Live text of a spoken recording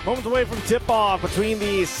Moments away from tip-off between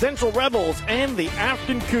the Central Rebels and the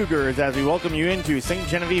Afton Cougars as we welcome you into St.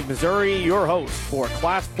 Genevieve, Missouri, your host for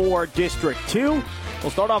Class 4 District 2. We'll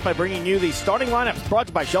start off by bringing you the starting lineups brought to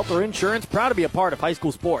you by Shelter Insurance, proud to be a part of high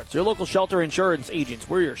school sports. Your local Shelter Insurance agents.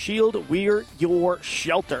 We're your shield. We're your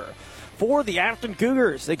shelter. For the Afton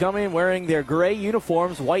Cougars, they come in wearing their gray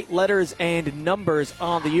uniforms, white letters and numbers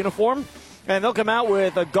on the uniform. And they'll come out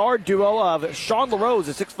with a guard duo of Sean LaRose,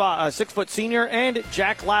 a 6-foot senior, and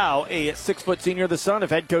Jack Lau, a 6-foot senior, the son of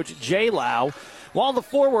head coach Jay Lau. While the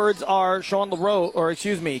forwards are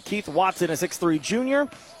Keith Watson, a 6'3 junior,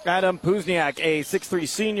 Adam Puzniak, a 6'3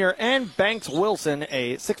 senior, and Banks Wilson,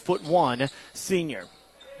 a 6'1 senior.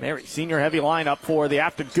 Very senior heavy lineup for the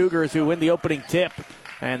Afton Cougars who win the opening tip.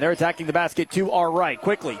 And they're attacking the basket to our right.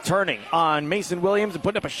 Quickly turning on Mason Williams and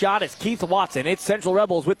putting up a shot is Keith Watson. It's Central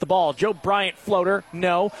Rebels with the ball. Joe Bryant floater.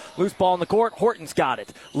 No. Loose ball in the court. Horton's got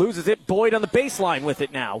it. Loses it. Boyd on the baseline with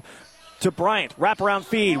it now. To Bryant. Wraparound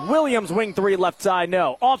feed. Williams wing three left side.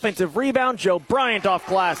 No. Offensive rebound. Joe Bryant off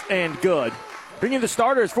glass and good. Bringing the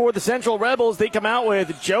starters for the Central Rebels, they come out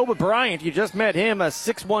with Joe Bryant. You just met him, a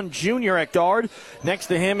 6'1 junior at guard. Next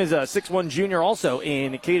to him is a 6'1 junior also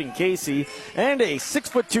in Caden Casey. And a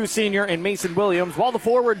 6'2 senior in Mason Williams. While the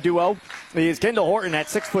forward duo is Kendall Horton at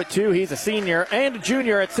 6'2. He's a senior. And a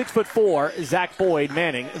junior at 6'4, Zach Boyd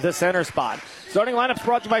manning the center spot. Starting lineups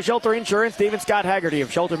brought to you by Shelter Insurance. David Scott Haggerty of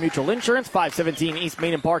Shelter Mutual Insurance, 517 East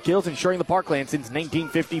Main and Park Hills, insuring the Parkland since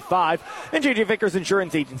 1955. And J.J. Vickers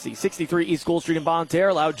Insurance Agency, 63 East School Street in Bonne Terre.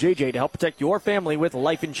 Allow J.J. to help protect your family with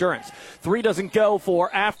life insurance. Three doesn't go for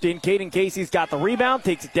Afton. Caden Casey's got the rebound,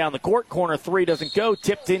 takes it down the court. Corner three doesn't go,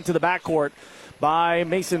 tipped into the backcourt by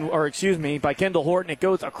by Kendall Horton. It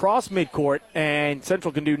goes across midcourt, and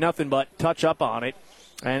Central can do nothing but touch up on it.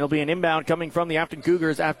 And it'll be an inbound coming from the Afton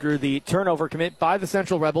Cougars after the turnover commit by the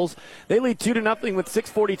Central Rebels. They lead 2-0 with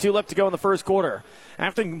 6:42 left to go in the first quarter.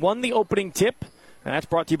 Afton won the opening tip, and that's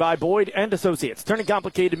brought to you by Boyd and Associates, turning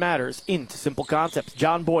complicated matters into simple concepts.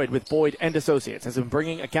 John Boyd with Boyd and Associates has been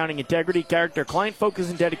bringing accounting integrity, character, client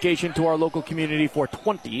focus, and dedication to our local community for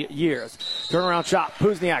 20 years. Turnaround shot,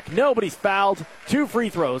 Puzniak. Nobody's fouled. 2 free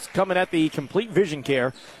throws coming at the Complete Vision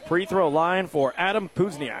Care free throw line for Adam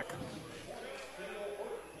Puzniak.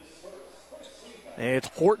 It's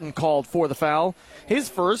Horton called for the foul. His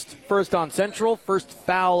first on Central, first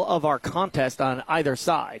foul of our contest on either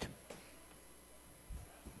side.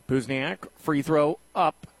 Puzniak, free throw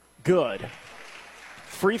up, good.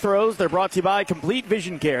 Free throws, they're brought to you by Complete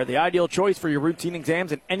Vision Care, the ideal choice for your routine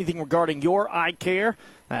exams and anything regarding your eye care.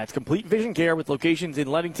 That's Complete Vision Care with locations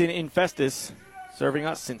in Leadington and Festus, serving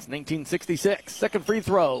us since 1966. Second free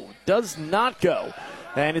throw does not go.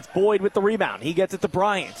 And it's Boyd with the rebound. He gets it to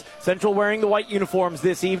Bryant. Central wearing the white uniforms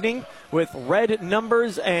this evening with red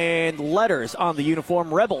numbers and letters on the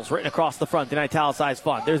uniform. Rebels written across the front in italicized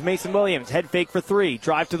font. There's Mason Williams. Head fake for three.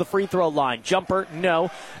 Drive to the free throw line. Jumper,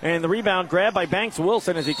 no. And the rebound grabbed by Banks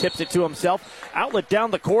Wilson as he tips it to himself. Outlet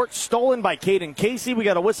down the court. Stolen by Caden Casey. We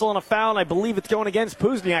got a whistle and a foul, and I believe it's going against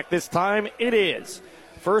Puzniak this time. It is.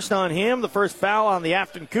 First on him, the first foul on the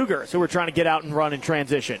Afton Cougars, who are trying to get out and run in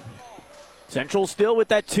transition. Central still with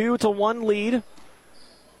that 2-1 lead.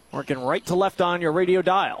 Working right to left on your radio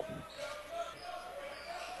dial.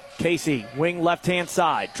 Casey, wing left-hand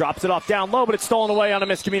side. Drops it off down low, but it's stolen away on a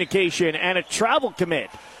miscommunication. And a travel commit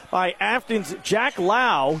by Afton's Jack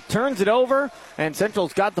Lau. Turns it over, and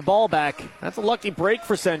Central's got the ball back. That's a lucky break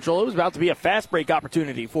for Central. It was about to be a fast break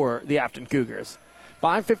opportunity for the Afton Cougars.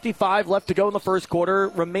 5:55 left to go in the first quarter.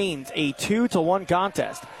 Remains a 2-1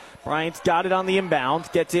 contest. Bryant's got it on the inbound.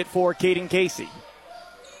 Gets it for Caden Casey.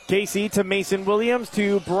 Casey to Mason Williams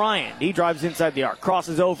to Bryant. He drives inside the arc.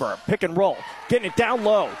 Crosses over. Pick and roll. Getting it down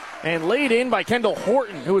low. And laid in by Kendall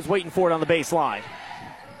Horton, who was waiting for it on the baseline.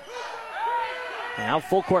 Now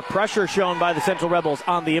full court pressure shown by the Central Rebels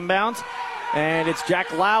on the inbounds. And it's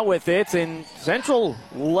Jack Lau with it. And Central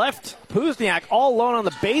left Puzniak all alone on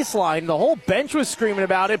the baseline. The whole bench was screaming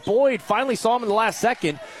about it. Boyd finally saw him in the last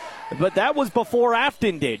second. But that was before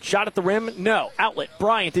Afton did. Shot at the rim, no. Outlet,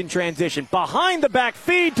 Bryant in transition. Behind the back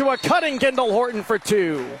feed to a cutting Kendall Horton for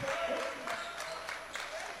two.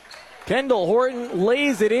 Kendall Horton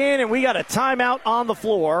lays it in, and we got a timeout on the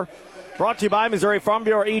floor. Brought to you by Missouri Farm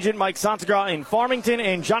Bureau agent Mike Santagra in Farmington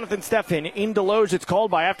and Jonathan Steffen in Deloge. It's called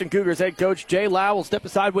by Afton Cougars head coach Jay Lau. Will step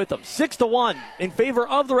aside with them. 6-1 in favor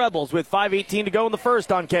of the Rebels with 5:18 to go in the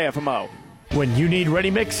first on KFMO. When you need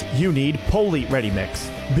ready mix, you need Polite Ready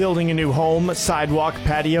Mix. Building a new home, sidewalk,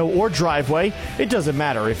 patio, or driveway, it doesn't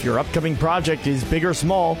matter if your upcoming project is big or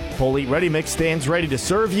small. Polite Ready Mix stands ready to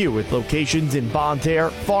serve you with locations in Bonne Terre,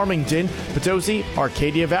 Farmington, Potosi,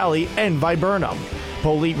 Arcadia Valley, and Viburnum.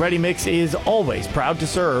 Polite Ready Mix is always proud to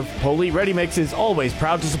serve. Polite Ready Mix is always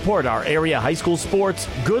proud to support our area high school sports.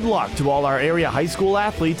 Good luck to all our area high school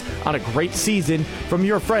athletes on a great season from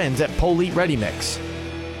your friends at Polite Ready Mix.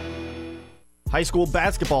 High school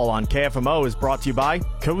basketball on KFMO is brought to you by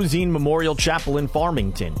Cozine Memorial Chapel in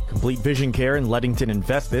Farmington, Complete Vision Care in Leadington and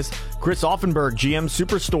Festus, Chris Offenberg GM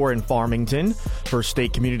Superstore in Farmington, First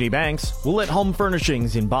State Community Banks, Willett Home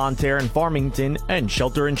Furnishings in Bonne Terre and Farmington, and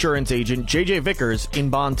Shelter Insurance Agent JJ Vickers in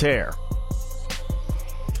Bonne Terre.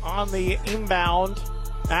 On the inbound,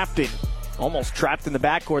 Afton almost trapped in the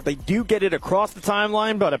backcourt. They do get it across the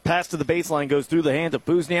timeline, but a pass to the baseline goes through the hands of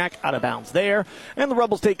Buzniak, out of bounds there, and the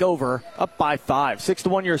Rebels take over, up by 5.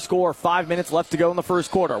 6-1 your score, 5 minutes left to go in the first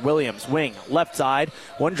quarter. Williams, wing, left side,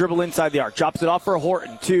 one dribble inside the arc, chops it off for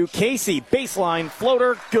Horton, to Casey, baseline,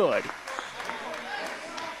 floater, good.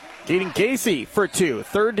 Keating Casey for 2.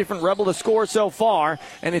 Third different Rebel to score so far,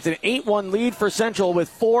 and it's an 8-1 lead for Central with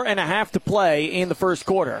 4.5 to play in the first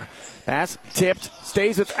quarter. Pass tipped,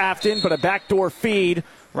 stays with Afton, but a backdoor feed.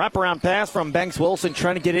 Wraparound pass from Banks Wilson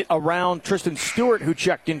trying to get it around Tristan Stewart, who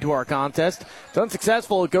checked into our contest. It's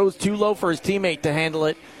unsuccessful. It goes too low for his teammate to handle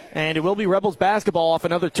it, and it will be Rebels basketball off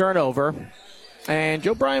another turnover. And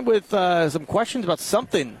Joe Bryant with some questions about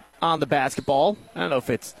something on the basketball. I don't know if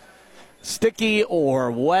it's sticky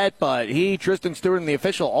or wet, but Tristan Stewart, and the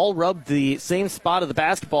official all rubbed the same spot of the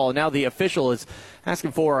basketball, and now the official is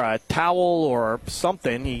asking for a towel or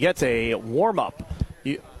something. He gets a warm-up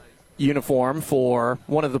uniform for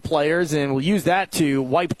one of the players, and we'll use that to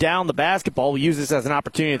wipe down the basketball. We'll use this as an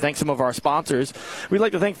opportunity to thank some of our sponsors. We'd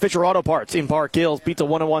like to thank Fisher Auto Parts in Park Hills, Pizza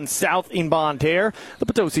 101 South in Bonne Terre, the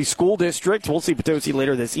Potosi School District. We'll see Potosi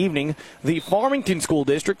later this evening. The Farmington School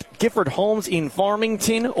District, Gifford Homes in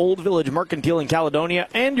Farmington, Old Village Mercantile in Caledonia,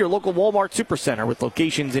 and your local Walmart Supercenter with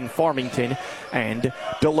locations in Farmington and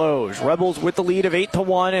Deloge. Rebels with the lead of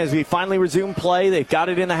 8-1 as we finally resume play. They've got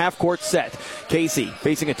it in the half-court set. Casey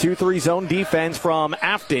facing a 2-3 zone defense from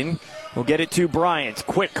Afton. We'll get it to Bryant.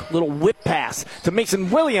 Quick little whip pass to Mason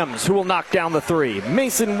Williams, who will knock down the 3.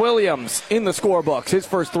 Mason Williams in the scorebooks, his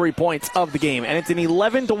first 3 points of the game. And it's an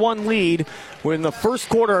 11-1 lead when the first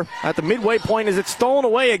quarter at the midway point as it's stolen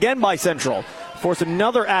away again by Central. Force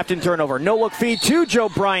another Afton turnover. No-look feed to Joe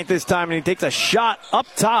Bryant this time, and he takes a shot up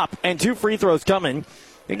top, and 2 free throws coming.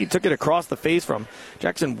 I think he took it across the face from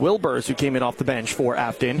Jackson Wilbers, who came in off the bench for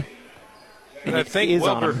Afton. And I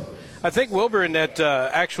think Wilbur in that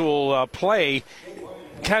actual play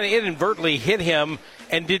kind of inadvertently hit him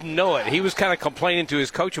and didn't know it. He was kind of complaining to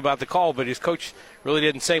his coach about the call, but his coach really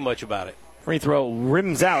didn't say much about it. Free throw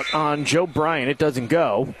rims out on Joe Bryant. It doesn't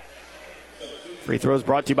go. Free throws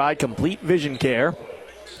brought to you by Complete Vision Care.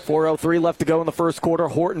 4:03 left to go in the first quarter.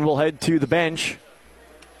 Horton will head to the bench.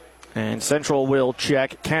 And Central will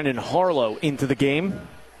check Cannon Harlow into the game.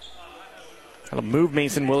 That'll move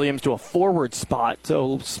Mason Williams to a forward spot.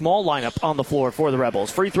 So small lineup on the floor for the Rebels.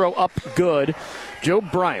 Free throw up, good. Joe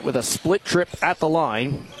Bryant with a split trip at the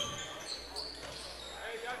line.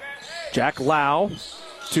 Jack Lau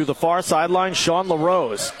to the far sideline. Sean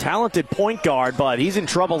LaRose, talented point guard, but he's in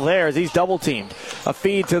trouble there as he's double teamed. A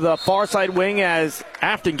feed to the far side wing as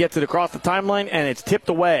Afton gets it across the timeline, and it's tipped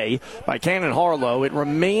away by Cannon Harlow. It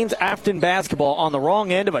remains Afton basketball on the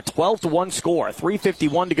wrong end of a 12-1 score.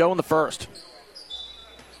 3:51 to go in the first.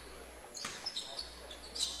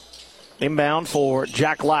 Inbound for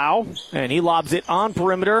Jack Lau, and he lobs it on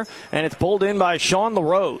perimeter, and it's pulled in by Sean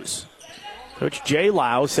LaRose. Coach Jay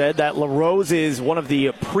Lau said that LaRose is one of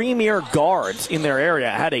the premier guards in their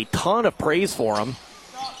area. Had a ton of praise for him.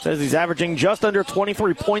 Says he's averaging just under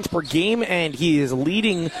 23 points per game, and he is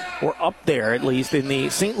leading, or up there at least, in the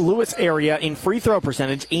St. Louis area in free throw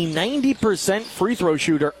percentage. A 90% free throw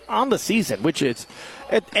shooter on the season, which is,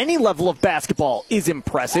 at any level of basketball, is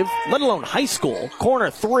impressive, let alone high school. Corner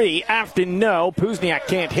 3, Afton no. Puzniak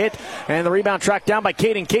can't hit, and the rebound tracked down by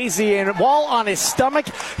Caden Casey, and while on his stomach,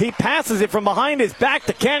 he passes it from behind his back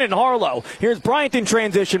to Cannon Harlow. Here's Bryant in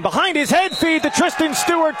transition. Behind his head feed to Tristan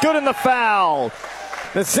Stewart, good in the foul.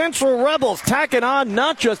 The Central Rebels tacking on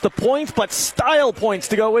not just the points, but style points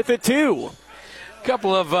to go with it, too.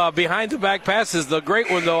 Couple of behind-the-back passes. The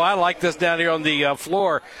great one, though, I like this down here on the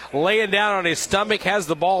floor. Laying down on his stomach, has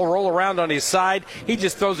the ball roll around on his side. He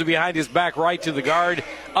just throws it behind his back right to the guard,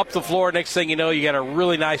 up the floor. Next thing you know, you got a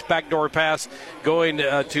really nice backdoor pass going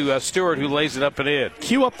to Stewart, who lays it up and in.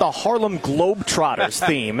 Cue up the Harlem Globetrotters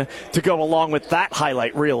theme to go along with that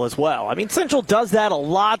highlight reel as well. I mean, Central does that a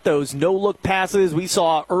lot, those no-look passes we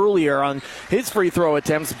saw earlier on his free throw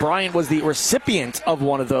attempts. Bryant was the recipient of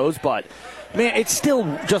one of those, but man, it still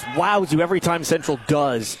just wows you every time Central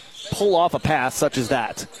does pull off a pass such as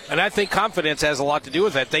that. And I think confidence has a lot to do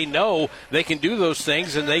with that. They know they can do those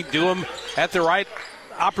things, and they do them at the right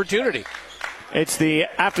opportunity. It's the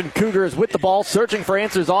Afton Cougars with the ball, searching for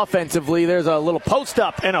answers offensively. There's a little post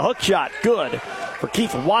up and a hook shot. Good for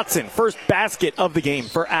Keith Watson. First basket of the game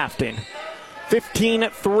for Afton.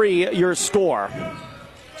 15-3 your score.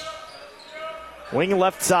 Wing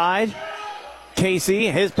left side. Casey,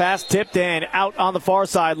 his pass tipped and out on the far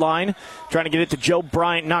sideline. Trying to get it to Joe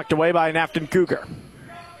Bryant, knocked away by an Afton Cougar.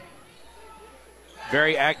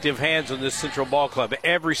 Very active hands on this Central Ball Club.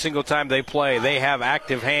 Every single time they play, they have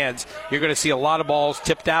active hands. You're going to see a lot of balls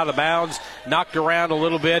tipped out of bounds, knocked around a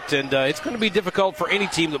little bit, and it's going to be difficult for any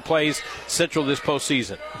team that plays Central this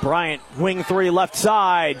postseason. Bryant, wing three, left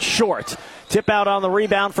side, short. Tip out on the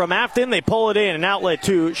rebound from Afton. They pull it in. An outlet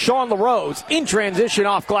to Sean LaRose. In transition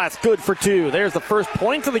off glass. Good for two. There's the first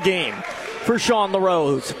point of the game for Sean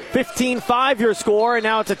LaRose. 15-5 your score. And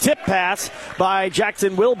now it's a tip pass by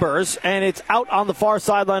Jackson Wilbers. And it's out on the far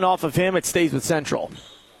sideline off of him. It stays with Central.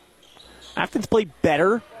 Afton's played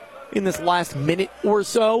better in this last minute or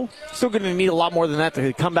so. Still going to need a lot more than that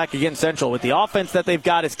to come back against Central. With the offense that they've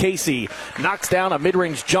got as Casey knocks down a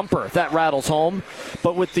mid-range jumper. That rattles home.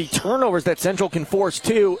 But with the turnovers that Central can force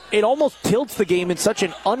too, it almost tilts the game in such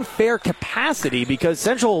an unfair capacity because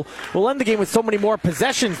Central will end the game with so many more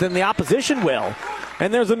possessions than the opposition will.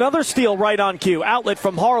 And there's another steal right on cue. Outlet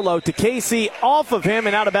from Harlow to Casey, off of him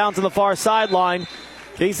and out of bounds on the far sideline.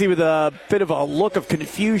 Casey with a bit of a look of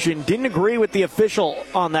confusion. Didn't agree with the official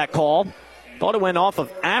on that call. Thought it went off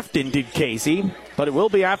of Afton, did Casey. But it will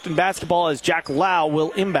be Afton basketball as Jack Lau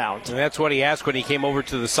will inbound. And that's what he asked when he came over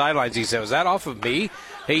to the sidelines. He said, was that off of me?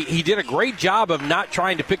 He did a great job of not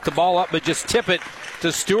trying to pick the ball up, but just tip it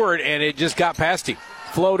to Stewart, and it just got past him.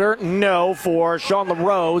 Floater, no, for Sean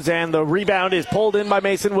LaRose, and the rebound is pulled in by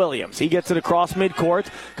Mason Williams. He gets it across midcourt.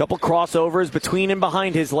 Couple crossovers between and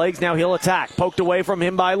behind his legs. Now he'll attack. Poked away from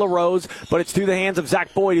him by LaRose, but it's through the hands of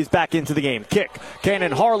Zach Boyd, who's back into the game. Kick.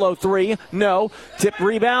 Cannon Harlow, three, no. Tip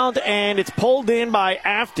rebound, and it's pulled in by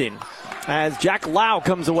Afton as Jack Lau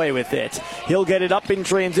comes away with it. He'll get it up in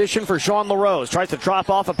transition for Sean LaRose. Tries to drop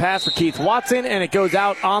off a pass for Keith Watson, and it goes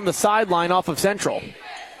out on the sideline off of Central.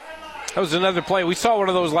 That was another play. We saw one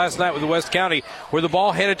of those last night with the West County where the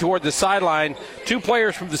ball headed toward the sideline. Two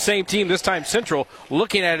players from the same team, this time Central,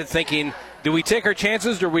 looking at it thinking, do we take our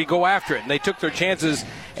chances or do we go after it? And they took their chances,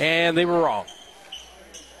 and they were wrong.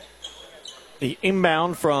 The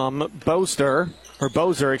inbound from Bozer,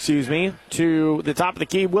 to the top of the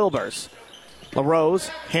key, Wilbers. LaRose,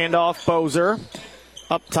 handoff, Bozer.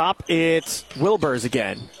 Up top, it's Wilbers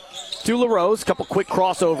again. To LaRose, a couple quick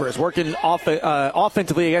crossovers, working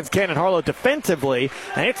offensively against Cannon Harlow defensively,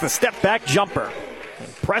 and it's the step-back jumper.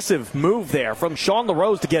 Impressive move there from Sean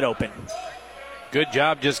LaRose to get open. Good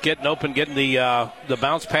job just getting open, getting the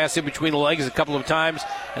bounce pass in between the legs a couple of times,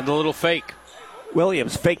 and the little fake.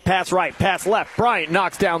 Williams, fake pass right, pass left. Bryant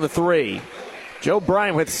knocks down the three. Joe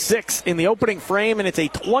Bryant with 6 in the opening frame, and it's a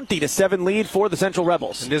 20-7 lead for the Central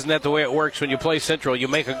Rebels. And isn't that the way it works when you play Central? You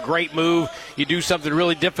make a great move, you do something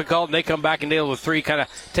really difficult, and they come back and nail the three. Kind of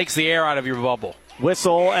takes the air out of your bubble.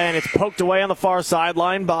 Whistle, and it's poked away on the far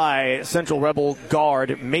sideline by Central Rebel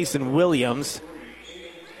guard Mason Williams.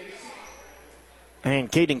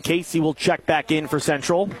 And Caden Casey will check back in for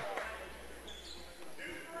Central,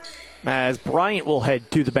 as Bryant will head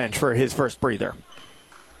to the bench for his first breather.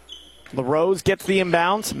 LaRose gets the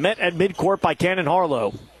inbounds, met at midcourt by Cannon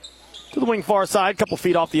Harlow. To the wing far side, couple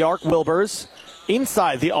feet off the arc, Wilbers.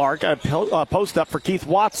 Inside the arc, a post up for Keith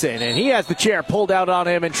Watson, and he has the chair pulled out on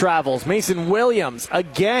him and travels. Mason Williams,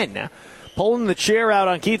 again, pulling the chair out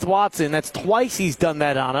on Keith Watson. That's twice he's done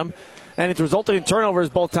that on him, and it's resulted in turnovers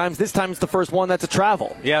both times. This time it's the first one that's a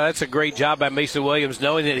travel. Yeah, that's a great job by Mason Williams,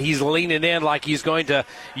 knowing that he's leaning in like he's going to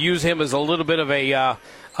use him as a little bit of a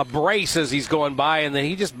brace as he's going by, and then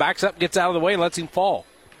he just backs up, gets out of the way, and lets him fall.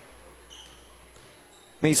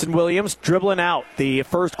 Mason Williams dribbling out the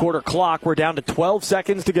first quarter clock. We're down to 12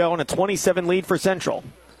 seconds to go and a 27 lead for Central.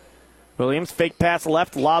 Williams, fake pass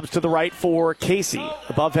left, lobs to the right for Casey.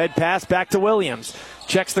 Above head pass back to Williams.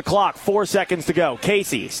 Checks the clock, 4 seconds to go.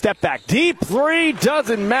 Casey, step back, deep three,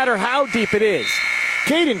 doesn't matter how deep it is.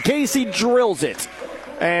 Caden Casey drills it.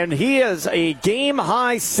 And he has a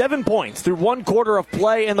game-high 7 points through 1 quarter of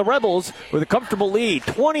play, and the Rebels with a comfortable lead.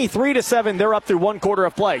 23-7, they're up through 1 quarter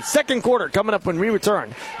of play. Second quarter coming up when we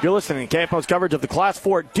return. You're listening to KFMO's coverage of the Class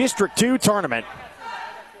 4 District 2 tournament.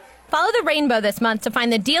 Follow the rainbow this month to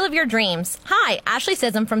find the deal of your dreams. Hi, Ashley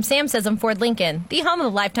Sissom from Sam Sissom Ford Lincoln, the home of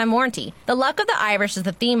the lifetime warranty. The luck of the Irish is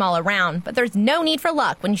the theme all around, but there's no need for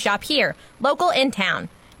luck when you shop here, local in town.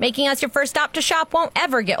 Making us your first stop to shop won't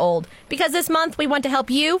ever get old, because this month we want to help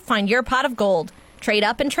you find your pot of gold. Trade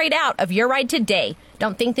up and trade out of your ride today.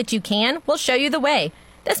 Don't think that you can? We'll show you the way.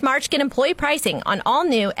 This March, get employee pricing on all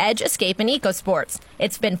new Edge, Escape, and EcoSports.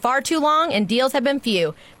 It's been far too long and deals have been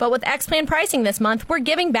few, but with X-Plan pricing this month, we're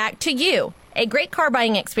giving back to you. A great car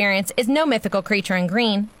buying experience is no mythical creature in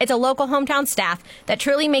green. It's a local hometown staff that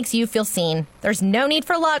truly makes you feel seen. There's no need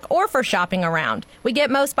for luck or for shopping around. We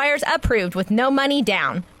get most buyers approved with no money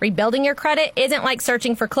down. Rebuilding your credit isn't like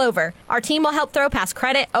searching for clover. Our team will help throw past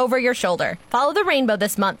credit over your shoulder. Follow the rainbow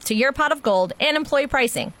this month to your pot of gold and employee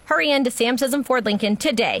pricing. Hurry in to Sam Sism Ford Lincoln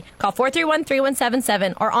today. Call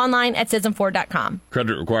 431-3177 or online at SismFord.com.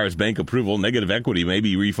 Credit requires bank approval. Negative equity may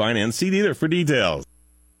be refinanced. See dealer for details.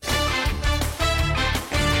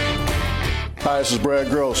 Hi, this is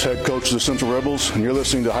Brad Gross, head coach of the Central Rebels, and you're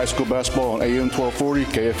listening to high school basketball on AM 1240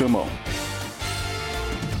 KFMO.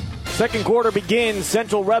 Second quarter begins.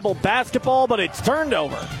 Central Rebel basketball, but it's turned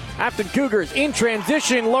over. Afton Cougars in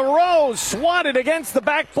transition. LaRose swatted against the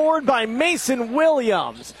backboard by Mason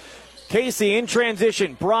Williams. Casey in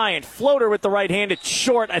transition. Bryant, floater with the right hand. It's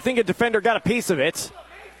short. I think a defender got a piece of it.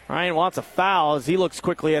 Ryan wants a foul as he looks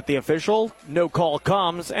quickly at the official. No call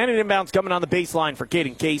comes, and an inbound's coming on the baseline for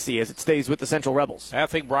Caden Casey as it stays with the Central Rebels. I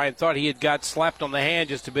think Brian thought he had got slapped on the hand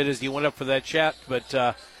just a bit as he went up for that shot,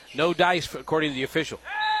 but no dice according to the official.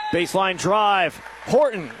 Baseline drive.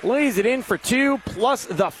 Horton lays it in for two plus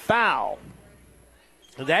the foul.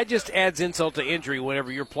 That just adds insult to injury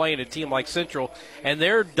whenever you're playing a team like Central, and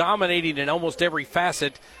they're dominating in almost every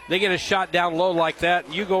facet. They get a shot down low like that,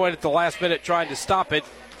 and you go in at the last minute trying to stop it.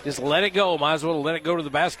 Just let it go. Might as well let it go to the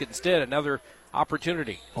basket instead. Another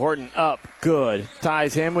opportunity. Horton up good.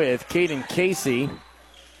 Ties him with Caden Casey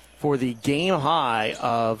for the game high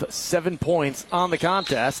of 7 points on the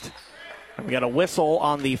contest. And we got a whistle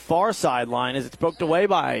on the far sideline as it's poked away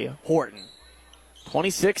by Horton.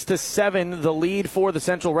 26-7, the lead for the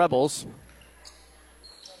Central Rebels.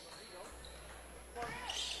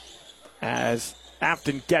 As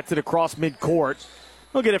Afton gets it across midcourt.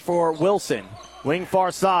 He'll get it for Wilson. Wing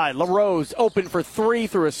far side. LaRose open for three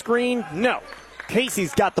through a screen. No.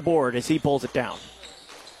 Casey's got the board as he pulls it down.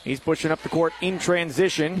 He's pushing up the court in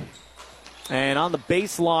transition. And on the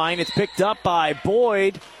baseline, it's picked up by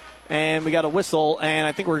Boyd. And we got a whistle, and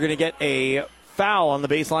I think we're going to get a foul on the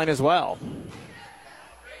baseline as well.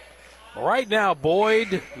 Right now,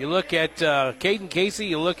 Boyd, you look at Caden Casey,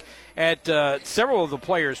 you look at several of the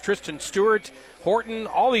players, Tristan Stewart, Horton,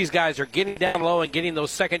 all these guys are getting down low and getting those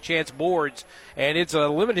second chance boards, and it's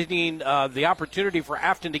limiting the opportunity for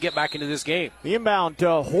Afton to get back into this game. The inbound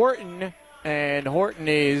to Horton, and Horton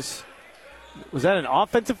was that an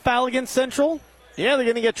offensive foul against Central? Yeah, they're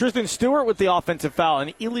going to get Tristan Stewart with the offensive foul.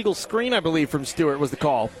 An illegal screen, I believe, from Stewart was the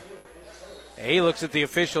call. He looks at the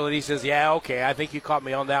official and he says, yeah, okay, I think you caught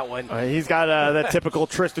me on that one. He's got that typical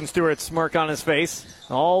Tristan Stewart smirk on his face.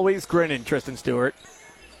 Always grinning, Tristan Stewart.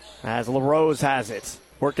 As LaRose has it.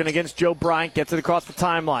 Working against Joe Bryant, gets it across the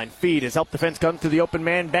timeline. Feed as help defense comes to the open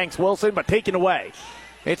man. Banks Wilson, but taken away.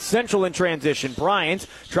 It's Central in transition. Bryant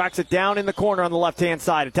tracks it down in the corner on the left-hand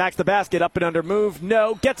side. Attacks the basket, up and under move.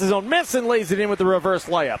 No. Gets his own miss and lays it in with the reverse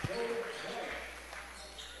layup.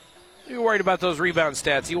 You're worried about those rebound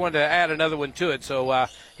stats. He wanted to add another one to it, so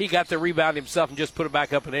he got the rebound himself and just put it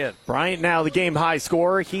back up and in. Bryant now the game high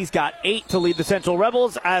scorer. He's got 8 to lead the Central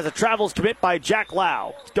Rebels as a travels commit by Jack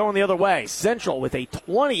Lau. It's going the other way. Central with a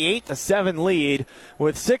 28-7 lead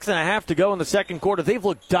with 6.5 to go in the second quarter. They've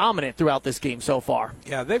looked dominant throughout this game so far.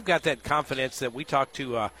 Yeah, they've got that confidence that we talked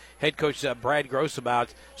to head coach Brad Gross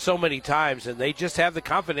about so many times, and they just have the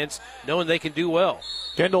confidence knowing they can do well.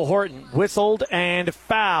 Kendall Horton whistled and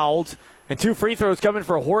fouled, and 2 free throws coming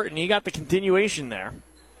for Horton. He got the continuation there.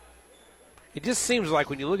 It just seems like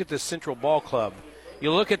when you look at this Central Ball Club,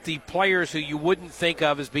 you look at the players who you wouldn't think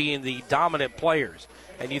of as being the dominant players.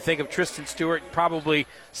 And you think of Tristan Stewart, probably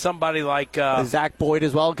somebody like Zach Boyd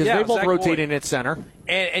as well, because they both rotate in at center.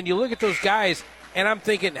 And you look at those guys, and I'm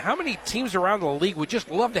thinking, how many teams around the league would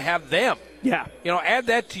just love to have them? Yeah. You know, add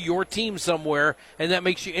that to your team somewhere, and that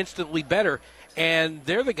makes you instantly better. And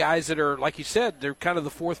they're the guys that are, like you said, they're kind of the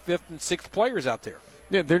 4th, 5th, and 6th players out there.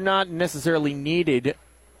 Yeah, they're not necessarily needed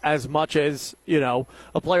as much as, a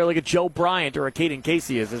player like a Joe Bryant or a Caden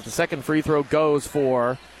Casey is. As the second free throw goes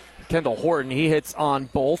for Kendall Horton, he hits on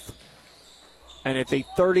both. And it's a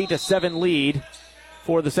 30-7 lead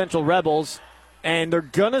for the Central Rebels. And they're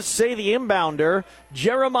going to say the inbounder,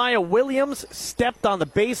 Jeremiah Williams, stepped on the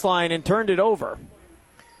baseline and turned it over.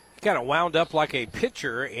 Kind of wound up like a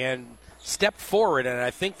pitcher and stepped forward, and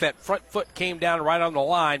I think that front foot came down right on the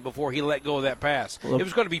line before he let go of that pass. It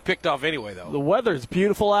was going to be picked off anyway, though. The weather's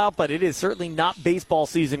beautiful out, but it is certainly not baseball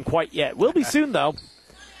season quite yet. Will be soon, though.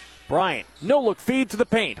 Bryant, no-look feed to the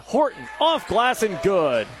paint. Horton, off glass and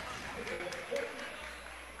good.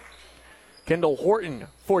 Kendall Horton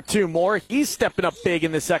for 2 more. He's stepping up big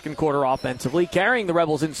in the second quarter offensively, carrying the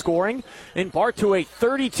Rebels in scoring, in part to a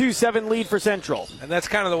 32-7 lead for Central. And that's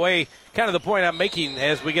kind of the point I'm making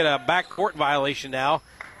as we get a backcourt violation now.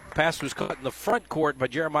 Pass was caught in the front court by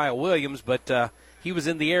Jeremiah Williams, but he was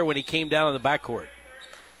in the air when he came down on the backcourt.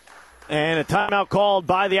 And a timeout called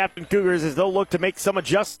by the Afton Cougars as they'll look to make some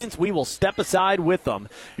adjustments. We will step aside with them.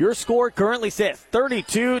 Your score currently sits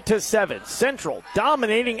 32-7. Central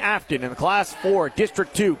dominating Afton in the Class 4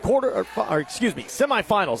 District 2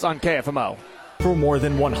 semifinals on KFMO. For more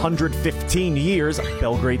than 115 years,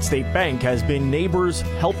 Belgrade State Bank has been neighbors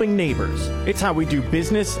helping neighbors. It's how we do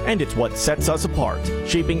business, and it's what sets us apart,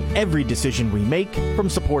 shaping every decision we make, from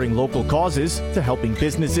supporting local causes to helping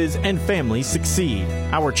businesses and families succeed.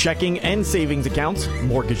 Our checking and savings accounts,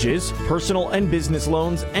 mortgages, personal and business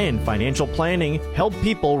loans, and financial planning help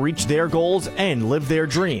people reach their goals and live their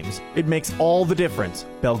dreams. It makes all the difference.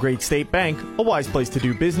 Belgrade State Bank, a wise place to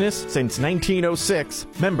do business since 1906.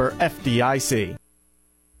 Member FDIC.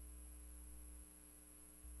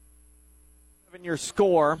 Your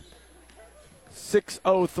score,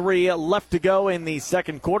 6:03 left to go in the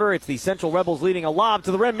second quarter. It's the Central Rebels leading a lob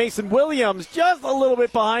to the rim. Mason Williams just a little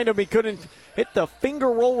bit behind him. He couldn't hit the finger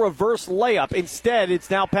roll reverse layup. Instead, it's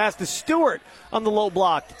now passed to Stewart on the low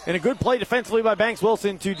block. And a good play defensively by Banks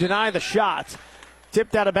Wilson to deny the shot.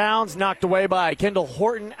 Tipped out of bounds, knocked away by Kendall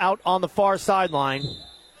Horton out on the far sideline.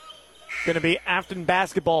 Going to be Afton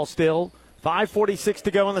basketball still. 5:46 to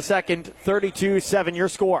go in the second, 32-7 your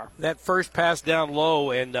score. That first pass down low,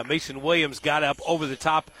 and Mason Williams got up over the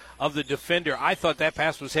top of the defender. I thought that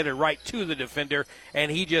pass was headed right to the defender, and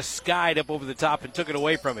he just skied up over the top and took it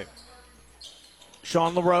away from him.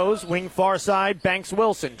 Sean LaRose, wing far side, Banks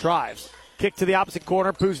Wilson drives. Kick to the opposite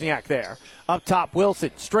corner, Puzniak there. Up top, Wilson,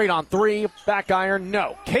 straight on 3, back iron,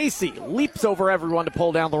 no. Casey leaps over everyone to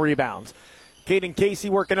pull down the rebounds. Caden Casey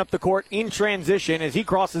working up the court in transition as he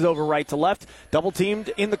crosses over right to left. Double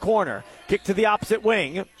teamed in the corner. Kick to the opposite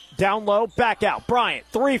wing. Down low, back out. Bryant,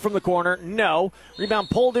 3 from the corner. No.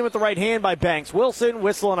 Rebound pulled in with the right hand by Banks Wilson.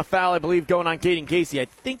 Whistle on a foul, I believe, going on Caden Casey. I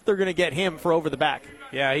think they're going to get him for over the back.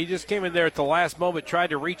 Yeah, he just came in there at the last moment,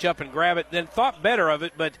 tried to reach up and grab it, then thought better of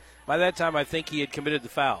it, but by that time I think he had committed the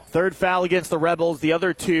foul. Third foul against the Rebels. The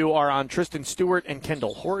other 2 are on Tristan Stewart and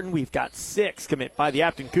Kendall Horton. We've got 6 commit by the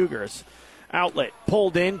Afton Cougars. Outlet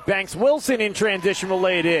pulled in. Banks Wilson in transition will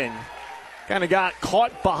lay it in. Kind of got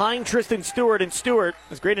caught behind Tristan Stewart, and Stewart,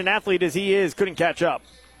 as great an athlete as he is, couldn't catch up.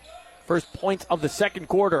 First point of the second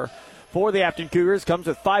quarter for the Afton Cougars comes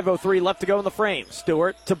with 5:03 left to go in the frame.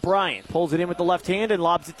 Stewart to Bryant. Pulls it in with the left hand and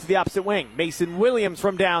lobs it to the opposite wing. Mason Williams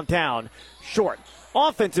from downtown. Short.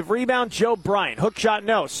 Offensive rebound, Joe Bryant. Hook shot,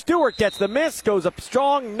 no. Stewart gets the miss. Goes up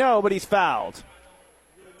strong, no, but he's fouled.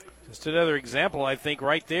 Just another example, I think,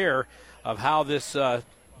 right there of how this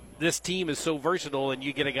team is so versatile, and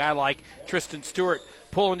you get a guy like Tristan Stewart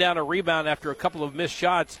pulling down a rebound after a couple of missed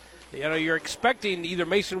shots. You know, you're expecting either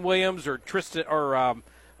Mason Williams or Tristan or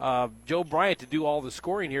Joe Bryant to do all the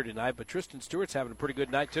scoring here tonight, but Tristan Stewart's having a pretty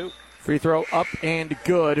good night too. Free throw up and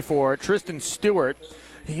good for Tristan Stewart.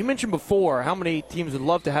 You mentioned before how many teams would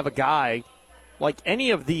love to have a guy like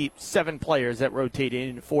any of the 7 players that rotate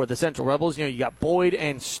in for the Central Rebels. You know, you got Boyd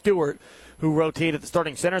and Stewart, who rotated the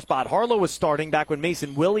starting center spot. Harlow was starting back when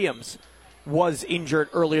Mason Williams was injured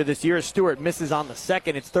earlier this year. Stewart misses on the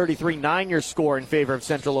second. It's 33-9 your score in favor of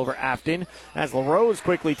Central over Afton. As LaRose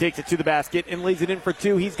quickly takes it to the basket and lays it in for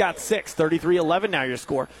 2. He's got 6. 33-11 now your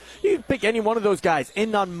score. You can pick any one of those guys.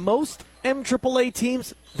 And on most MAAA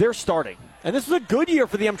teams, they're starting. And this is a good year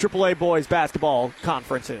for the MAAA boys basketball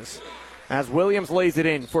conferences. As Williams lays it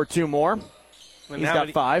in for 2 more. He's got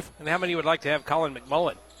 5. And how many would like to have Colin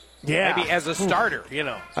McMullen? Yeah. Maybe as a starter, you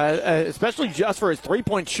know. Especially just for his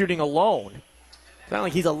three-point shooting alone. It's not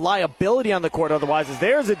like he's a liability on the court otherwise, as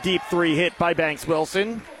there's a deep 3 hit by Banks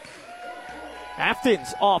Wilson.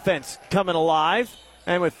 Afton's offense coming alive.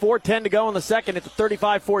 And with 4:10 to go in the second, it's a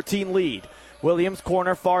 35-14 lead. Williams,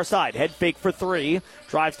 corner, far side. Head fake for 3.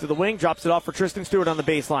 Drives to the wing, drops it off for Tristan Stewart on the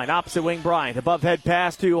baseline. Opposite wing, Bryant. Above head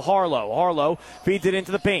pass to Harlow. Harlow feeds it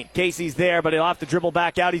into the paint. Casey's there, but he'll have to dribble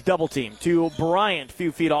back out. He's double teamed. To Bryant,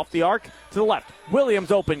 few feet off the arc. To the left.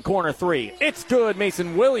 Williams open, corner 3. It's good,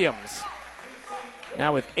 Mason Williams.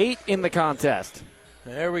 Now with 8 in the contest.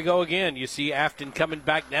 There we go again. You see Afton coming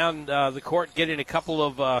back down the court, getting a couple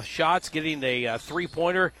of shots, getting a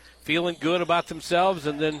three-pointer, feeling good about themselves,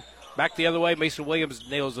 and then back the other way, Mason Williams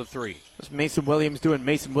nails a three. That's Mason Williams doing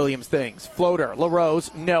Mason Williams things. Floater,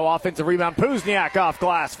 LaRose, no. Offensive rebound, Puzniak off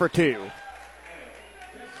glass for two.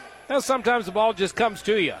 Now, sometimes the ball just comes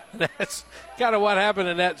to you. That's kind of what happened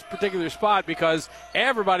in that particular spot because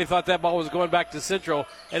everybody thought that ball was going back to Central,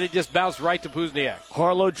 and it just bounced right to Puzniak.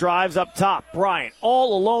 Harlow drives up top. Bryant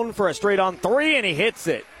all alone for a straight-on three, and he hits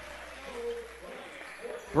it.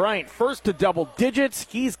 Bryant first to double digits.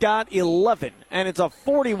 He's got 11, and it's a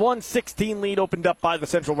 41-16 lead opened up by the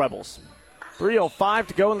Central Rebels. 3:05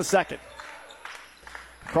 to go in the second.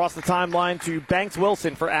 Across the timeline to Banks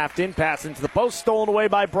Wilson for Afton. Pass into the post, stolen away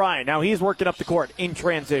by Bryant. Now he's working up the court in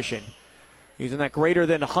transition. Using that greater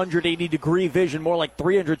than 180-degree vision, more like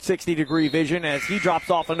 360-degree vision, as he drops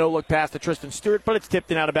off a no-look pass to Tristan Stewart, but it's tipped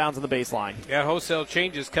and out of bounds on the baseline. Yeah, wholesale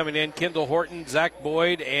changes coming in. Kendall Horton, Zach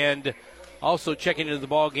Boyd, and also checking into the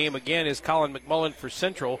ball game again is Colin McMullen for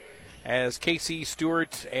Central, as Casey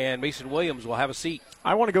Stewart and Mason Williams will have a seat.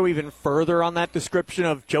 I want to go even further on that description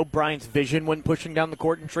of Joe Bryant's vision when pushing down the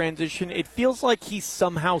court in transition. It feels like he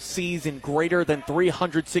somehow sees in greater than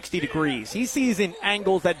 360 degrees. He sees in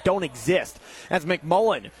angles that don't exist. As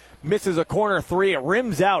McMullen misses a corner three, it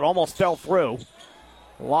rims out, almost fell through.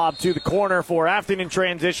 Lob to the corner for Afton in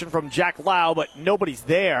transition from Jack Lau, but nobody's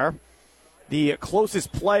there. The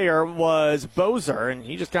closest player was Bozer, and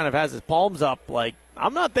he just kind of has his palms up like,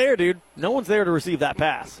 I'm not there, dude. No one's there to receive that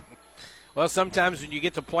pass. Well, sometimes when you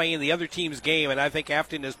get to play in the other team's game, and I think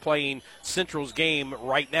Afton is playing Central's game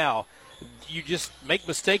right now, you just make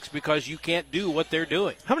mistakes because you can't do what they're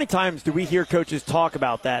doing. How many times do we hear coaches talk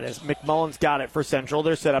about that as McMullen's got it for Central?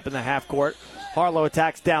 They're set up in the half court. Harlow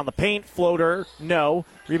attacks down the paint. Floater, no.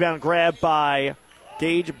 Rebound grab by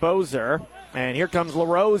Gage Bozer. And here comes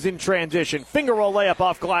LaRose in transition. Finger roll layup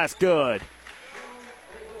off glass, good.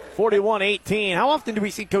 41-18. How often do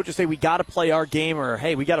we see coaches say we got to play our game or,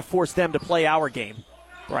 hey, we got to force them to play our game?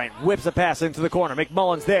 Bryant whips a pass into the corner.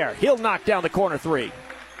 McMullen's there. He'll knock down the corner three.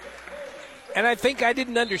 And I think I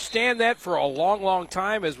didn't understand that for a long, long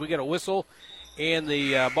time as we get a whistle and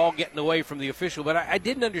the ball getting away from the official. But I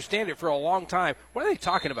didn't understand it for a long time. What are they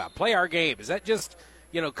talking about? Play our game. Is that just,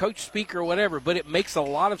 coach speak or whatever? But it makes a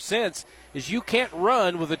lot of sense is you can't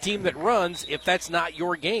run with a team that runs if that's not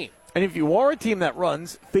your game. And if you are a team that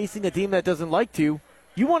runs, facing a team that doesn't like to,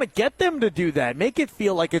 you want to get them to do that. Make it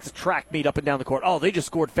feel like it's a track meet up and down the court. Oh, they just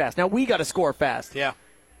scored fast. Now we got to score fast. Yeah.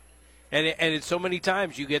 And it's so many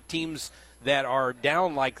times you get teams that are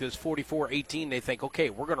down like this 44-18. They think, okay,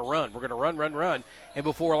 we're going to run. We're going to run. And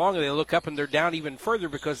before long, they look up and they're down even further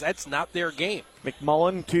because that's not their game.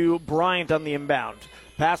 McMullen to Bryant on the inbound.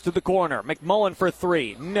 Pass to the corner. McMullen for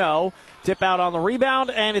three. No. Tip out on the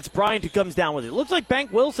rebound, and it's Bryant who comes down with it. Looks like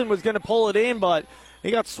Bank Wilson was going to pull it in, but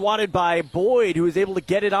he got swatted by Boyd, who was able to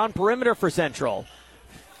get it on perimeter for Central.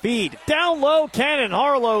 Feed. Down low. Cannon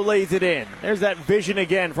Harlow lays it in. There's that vision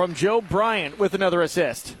again from Joe Bryant with another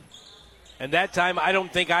assist. And that time, I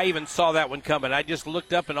don't think I even saw that one coming. I just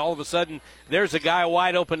looked up, and all of a sudden, there's a guy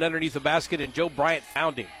wide open underneath the basket, and Joe Bryant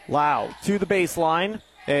found him. Lau to the baseline.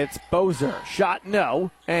 It's Bozer. Shot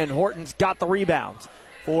no, and Horton's got the rebounds.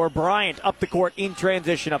 For Bryant up the court in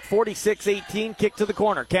transition, up 46-18, kick to the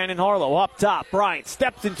corner. Cannon Harlow up top. Bryant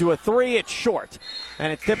steps into a three. It's short,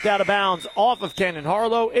 and it's tipped out of bounds off of Cannon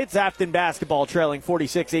Harlow. It's Afton basketball trailing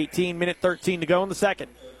 46-18, minute 13 to go in the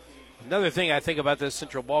second. Another thing I think about this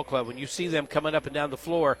Central Ball Club, when you see them coming up and down the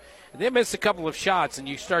floor, they miss a couple of shots, and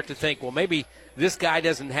you start to think, well, maybe this guy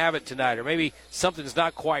doesn't have it tonight, or maybe something's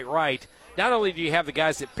not quite right. Not only do you have the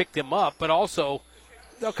guys that pick them up, but also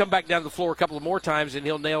they'll come back down the floor a couple of more times, and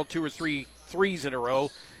he'll nail 2 or 3 threes in a row,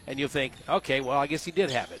 and you'll think, okay, well, I guess he did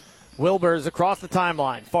have it. Wilbur's across the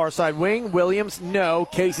timeline. Far side wing. Williams, no.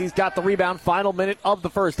 Casey's got the rebound. Final minute of the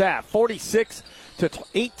first half.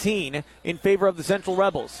 46-18 in favor of the Central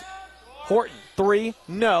Rebels. Horton, three,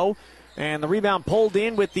 no. And the rebound pulled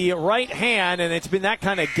in with the right hand, and it's been that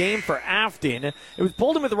kind of game for Afton. It was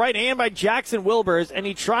pulled in with the right hand by Jackson Wilbers, and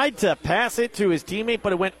he tried to pass it to his teammate,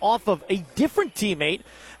 but it went off of a different teammate,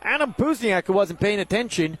 Adam Puzniak, who wasn't paying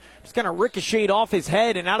attention. Just kind of ricocheted off his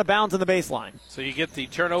head and out of bounds on the baseline. So you get the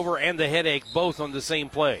turnover and the headache both on the same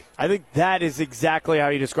play. I think that is exactly how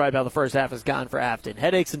you describe how the first half has gone for Afton.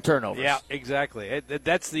 Headaches and turnovers. Yeah, exactly.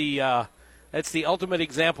 That's the ultimate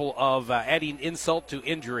example of adding insult to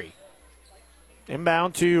injury.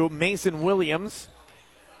 Inbound to Mason Williams.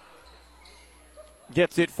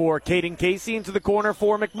 Gets it for Caden Casey into the corner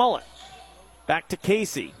for McMullen. Back to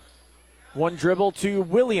Casey. One dribble to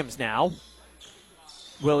Williams now.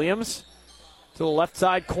 Williams to the left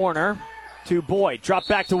side corner to Boyd. Drop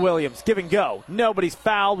back to Williams. Give and go. Nobody's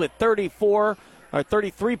fouled with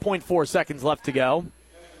 33.4 seconds left to go.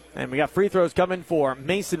 And we got free throws coming for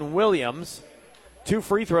Mason Williams. 2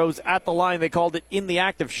 free throws at the line. They called it in the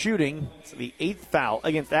act of shooting. It's the 8th foul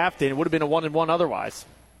against Afton. It would have been a 1-and-1 otherwise.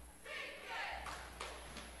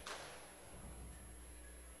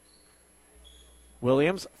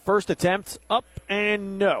 Williams, first attempt, up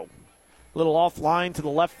and no. Little offline to the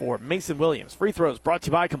left for Mason Williams. Free throws brought to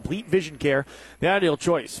you by Complete Vision Care, the ideal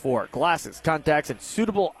choice for glasses, contacts, and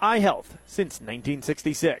suitable eye health since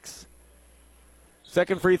 1966.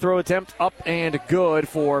 Second free throw attempt, up and good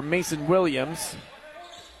for Mason Williams.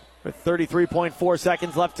 With 33.4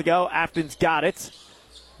 seconds left to go, Afton's got it.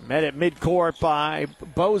 Met at midcourt by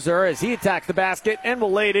Bozer as he attacks the basket and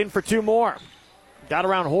will lay it in for 2 more. Got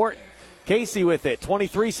around Horton. Casey with it.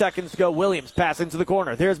 23 seconds to go. Williams pass into the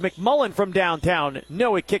corner. There's McMullen from downtown.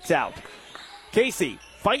 No, it kicks out. Casey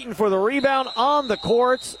fighting for the rebound on the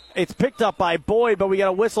courts. It's picked up by Boyd, but we got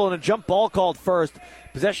a whistle and a jump ball called first.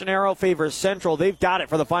 Possession arrow favors Central. They've got it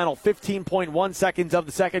for the final 15.1 seconds of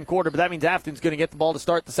the second quarter, but that means Afton's going to get the ball to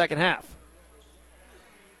start the second half.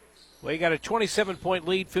 Well, you got a 27-point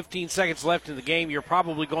lead, 15 seconds left in the game. You're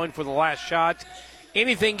probably going for the last shot.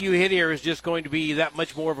 Anything you hit here is just going to be that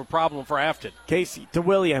much more of a problem for Afton. Casey to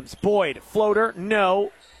Williams. Boyd, floater,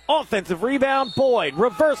 no. Offensive rebound, Boyd.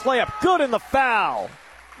 Reverse layup, good in the foul.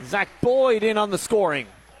 Zach Boyd in on the scoring.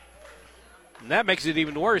 And that makes it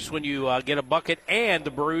even worse when you get a bucket and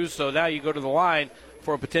the bruise, so now you go to the line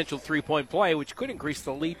for a potential 3-point play, which could increase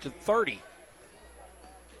the lead to 30.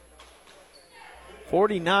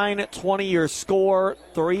 49-20 your score,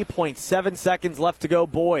 3.7 seconds left to go.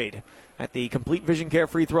 Boyd at the Complete Vision Care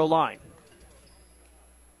free throw line.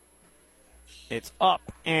 It's up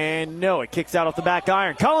and no, it kicks out off the back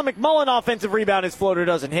iron. Colin McMullen offensive rebound. His floater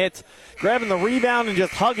doesn't hit. Grabbing the rebound and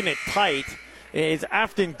just hugging it tight is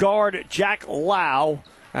Afton guard Jack Lau.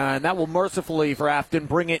 And that will mercifully for Afton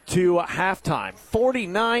bring it to halftime.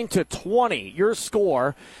 49-20 your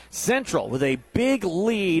score. Central with a big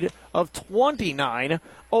lead of 29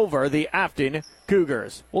 over the Afton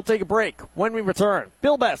Cougars. We'll take a break. When we return,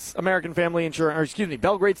 Bill Bess, American Family Insurance,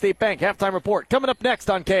 Belgrade State Bank halftime report coming up next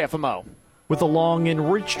on KFMO. With a long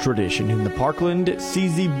and rich tradition in the Parkland,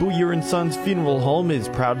 CZ Booyer & Sons Funeral Home is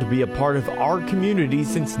proud to be a part of our community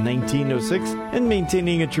since 1906 and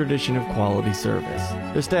maintaining a tradition of quality service.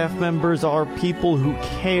 Their staff members are people who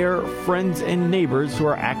care, friends and neighbors who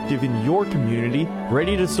are active in your community,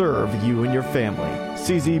 ready to serve you and your family.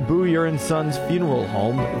 CZ Booyer & Sons Funeral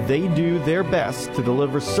Home, they do their best to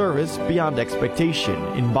deliver service beyond expectation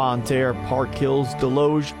in Bonne Terre, Park Hills,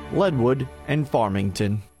 Deloge, Leadwood, and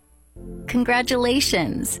Farmington.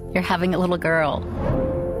 Congratulations, you're having a little girl.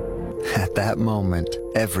 At that moment,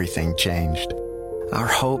 everything changed. Our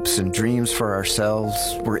hopes and dreams for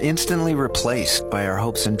ourselves were instantly replaced by our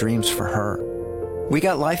hopes and dreams for her. We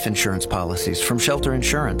got life insurance policies from Shelter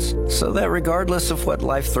Insurance, so that regardless of what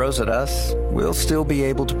life throws at us, we'll still be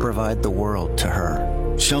able to provide the world to her.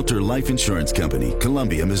 Shelter Life Insurance Company,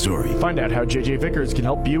 Columbia, Missouri. Find out how J.J. Vickers can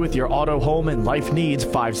help you with your auto, home, and life needs.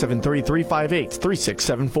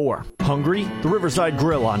 573-358-3674. Hungry? The Riverside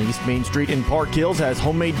Grill on East Main Street in Park Hills has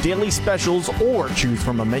homemade daily specials, or choose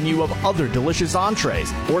from a menu of other delicious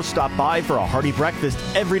entrees. Or stop by for a hearty breakfast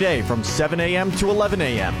every day from 7 a.m. to 11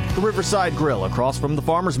 a.m. The Riverside Grill across from the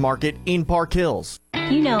Farmers Market in Park Hills.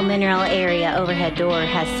 You know Mineral Area Overhead Door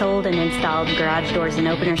has sold and installed garage doors and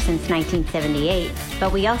openers since 1978,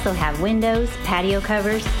 but we also have windows, patio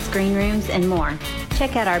covers, screen rooms, and more.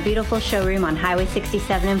 Check out our beautiful showroom on Highway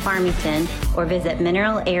 67 in Farmington or visit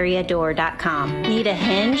mineralareadoor.com. Need a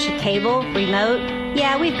hinge, cable, remote?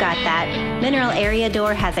 Yeah, we've got that. Mineral Area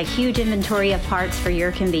Door has a huge inventory of parts for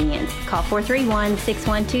your convenience. Call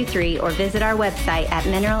 431-6123 or visit our website at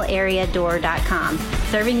mineralareadoor.com.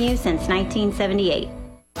 Serving you since 1978.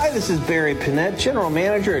 Hi, this is Barry Panett, General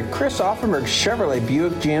Manager at Chris Offenberg Chevrolet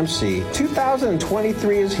Buick GMC.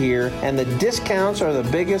 2023 is here, and the discounts are the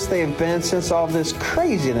biggest they have been since all this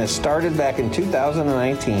craziness started back in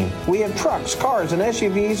 2019. We have trucks, cars, and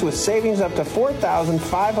SUVs with savings up to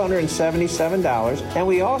 $4,577, and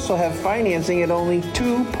we also have financing at only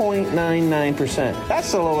 2.99%.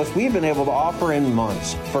 That's the lowest we've been able to offer in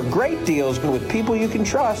months. For great deals with people you can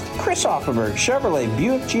trust, Chris Offenberg Chevrolet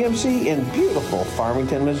Buick GMC in beautiful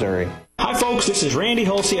Farmington, Missouri. Hi folks, this is Randy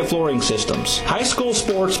Holsey at Flooring Systems. High school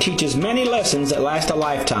sports teaches many lessons that last a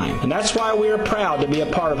lifetime, and that's why we are proud to be a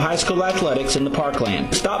part of high school athletics in the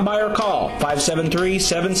Parkland. Stop by or call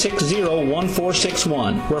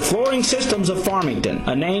 573-760-1461. We're Flooring Systems of Farmington,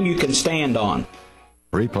 a name you can stand on.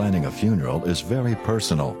 Pre-planning a funeral is very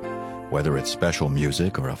personal. Whether it's special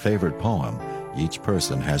music or a favorite poem, each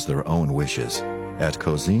person has their own wishes. At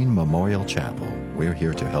Cozine Memorial Chapel, we're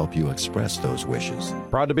here to help you express those wishes.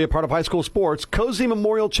 Proud to be a part of high school sports, Cozine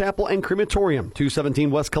Memorial Chapel and Crematorium,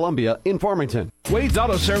 217 West Columbia in Farmington. Wade's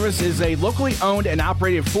Auto Service is a locally owned and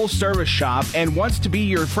operated full-service shop and wants to be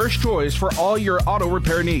your first choice for all your auto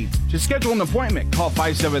repair needs. To schedule an appointment, call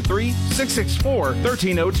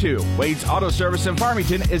 573-664-1302. Wade's Auto Service in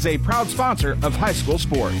Farmington is a proud sponsor of high school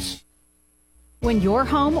sports. When your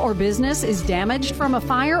home or business is damaged from a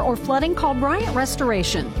fire or flooding, call Bryant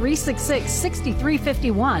Restoration,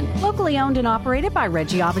 366-6351. Locally owned and operated by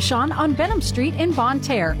Reggie Abishan on Benham Street in Bonne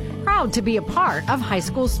Terre. Proud to be a part of high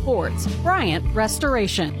school sports. Bryant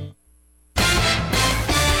Restoration.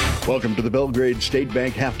 Welcome to the Belgrade State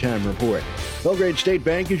Bank Halftime Report. Belgrade State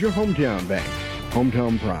Bank is your hometown bank.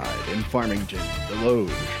 Hometown pride in Farmington, Deloge,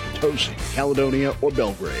 Potosi, Caledonia, or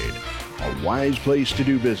Belgrade. A wise place to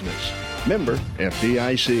do business. Member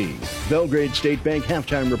FDIC. Belgrade State Bank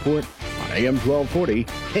Halftime Report on AM 1240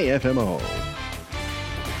 KFMO.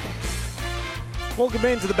 Welcome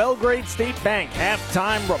into the Belgrade State Bank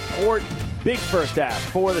Halftime Report. Big first half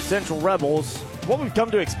for the Central Rebels. What we've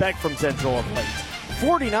come to expect from Central of late.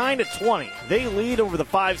 49-20. They lead over the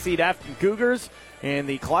 5-seed Afton Cougars in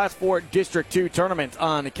the Class 4 District 2 tournament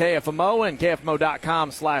on KFMO and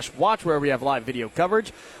KFMO.com/watch, where we have live video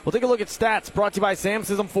coverage. We'll take a look at stats brought to you by Sam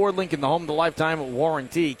Sism Ford Lincoln, the home of the lifetime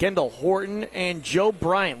warranty. Kendall Horton and Joe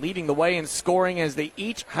Bryant leading the way in scoring as they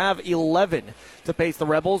each have 11 to pace the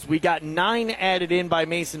Rebels. We got 9 added in by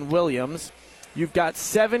Mason Williams. You've got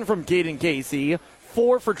 7 from Caden Casey,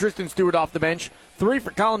 4 for Tristan Stewart off the bench, 3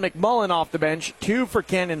 for Colin McMullen off the bench, 2 for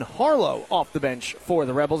Cannon Harlow off the bench for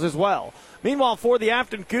the Rebels as well. Meanwhile, for the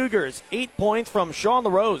Afton Cougars, 8 points from Sean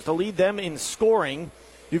LaRose to lead them in scoring.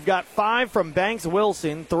 You've got 5 from Banks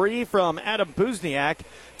Wilson, 3 from Adam Puzniak,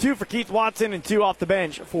 2 for Keith Watson, and 2 off the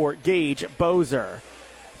bench for Gage Bozer.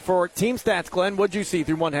 For team stats, Glenn, what did you see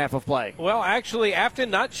through one half of play? Well, actually, Afton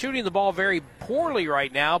not shooting the ball very poorly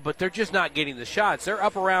right now, but they're just not getting the shots. They're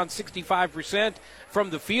up around 65% from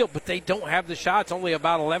the field, but they don't have the shots, only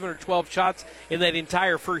about 11 or 12 shots in that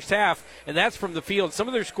entire first half, and that's from the field. Some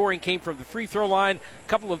of their scoring came from the free throw line, a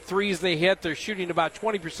couple of threes they hit. They're shooting about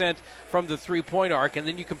 20% from the three-point arc, and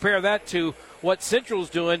then you compare that to what Central's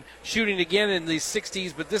doing, shooting again in the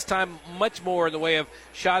 60s, but this time much more in the way of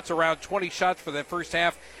shots, around 20 shots for that first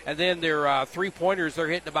half, and then their three-pointers, they're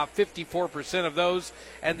hitting about 54% of those,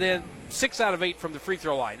 and then 6 out of 8 from the free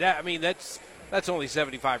throw line. That's only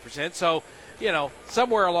 75%, so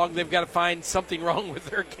somewhere along they've got to find something wrong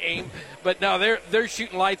with their game. But no, they're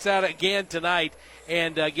shooting lights out again tonight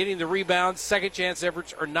and getting the rebounds. Second chance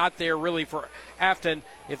efforts are not there really for Afton.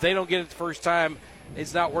 If they don't get it the first time,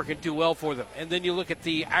 it's not working too well for them. And then you look at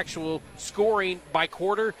the actual scoring by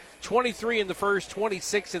quarter, 23 in the first,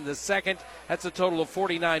 26 in the second. That's a total of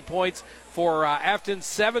 49 points for Afton.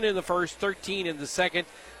 7 in the first, 13 in the second.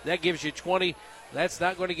 That gives you 20. That's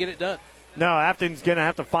not going to get it done. No, Afton's going to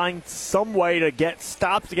have to find some way to get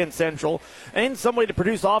stops against Central and some way to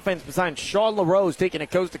produce offense besides Sean LaRose taking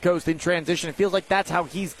it coast-to-coast in transition. It feels like that's how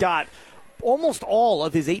he's got almost all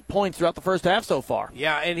of his 8 points throughout the first half so far.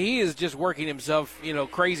 Yeah, and he is just working himself,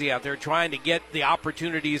 crazy out there trying to get the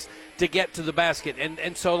opportunities to get to the basket.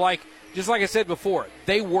 And so, just like I said before,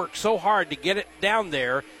 they work so hard to get it down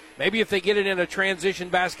there. Maybe if they get it in a transition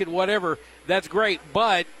basket, whatever, that's great,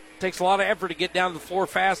 but takes a lot of effort to get down the floor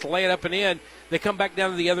fast, lay it up and in. They come back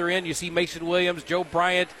down to the other end. You see Mason Williams, Joe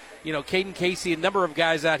Bryant, Caden Casey, a number of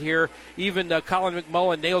guys out here. Even Colin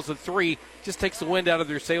McMullen nails the three. Just takes the wind out of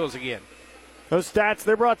their sails again. Those stats,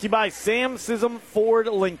 they're brought to you by Sam Sism Ford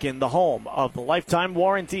Lincoln, the home of the lifetime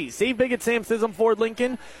warranty. Save big at Sam Sism Ford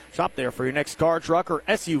Lincoln. Shop there for your next car, truck, or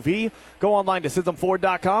SUV. Go online to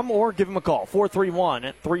SismFord.com or give them a call,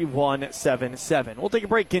 431-3177. We'll take a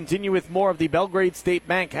break, continue with more of the Belgrade State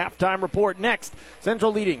Bank halftime report next.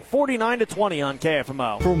 Central leading 49-20 on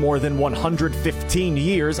KFMO. For more than 115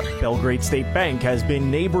 years, Belgrade State Bank has been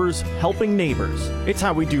neighbors helping neighbors. It's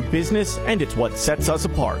how we do business, and it's what sets us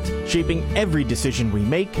apart, shaping every decision we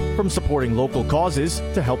make, from supporting local causes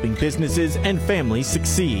to helping businesses and families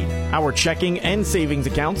succeed. Our checking and savings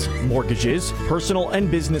accounts, mortgages, personal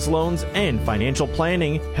and business loans, and financial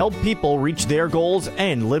planning help people reach their goals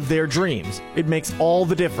and live their dreams. It makes all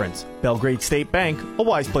the difference. Belgrade State Bank, a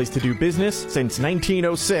wise place to do business since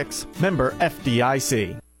 1906. Member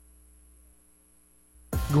FDIC.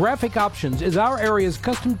 Graphic Options is our area's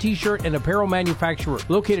custom t-shirt and apparel manufacturer.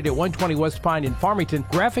 Located at 120 West Pine in Farmington,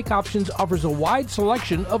 Graphic Options offers a wide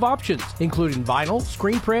selection of options, including vinyl,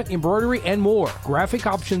 screen print, embroidery, and more. Graphic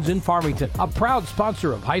Options in Farmington, a proud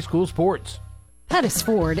sponsor of high school sports. Pettis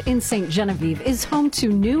Ford in St. Genevieve is home to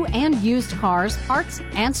new and used cars, parts,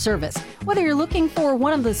 and service. Whether you're looking for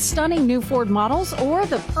one of the stunning new Ford models or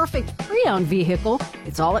the perfect pre-owned vehicle,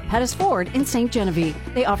 it's all at Pettis Ford in St. Genevieve.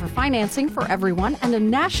 They offer financing for everyone and a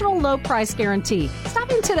national low price guarantee.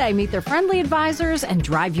 Stop in today, meet their friendly advisors, and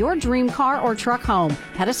drive your dream car or truck home.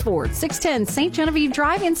 Pettis Ford, 610 St. Genevieve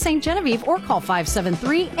Drive in St. Genevieve, or call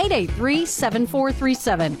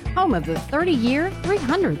 573-883-7437. Home of the 30-year,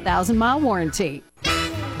 300,000-mile warranty.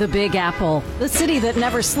 The Big Apple, the city that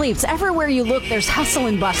never sleeps. Everywhere you look, there's hustle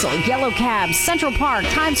and bustle. Yellow cabs, Central Park,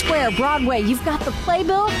 Times Square, Broadway. You've got the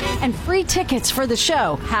playbill and free tickets for the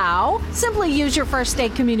show. How? Simply use your First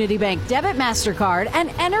State Community Bank debit MasterCard and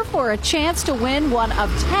enter for a chance to win one of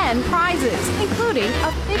 10 prizes, including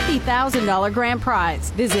a $50,000 grand prize.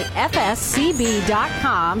 Visit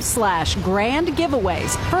fscb.com/grand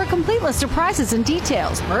giveaways for a complete list of prizes and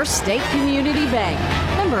details. First State Community Bank.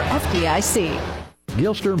 Member FDIC.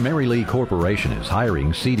 Gilster Mary Lee Corporation is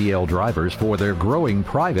hiring CDL drivers for their growing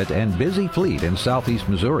private and busy fleet in southeast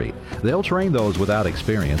Missouri. They'll train those without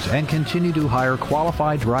experience and continue to hire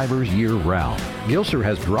qualified drivers year-round. Gilster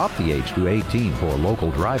has dropped the age to 18 for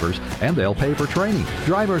local drivers, and they'll pay for training.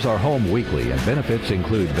 Drivers are home weekly, and benefits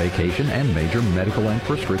include vacation and major medical and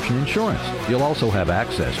prescription insurance. You'll also have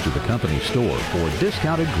access to the company store for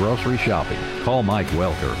discounted grocery shopping. Call Mike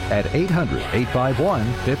Welker at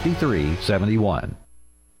 800-851-5371.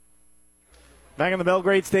 Back in the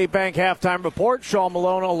Belgrade State Bank halftime report, Sean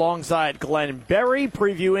Malone alongside Glenn Berry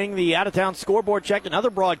previewing the out-of-town scoreboard check and other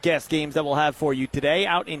broadcast games that we'll have for you today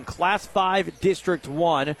out in Class 5 District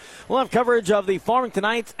 1. We'll have coverage of the Farmington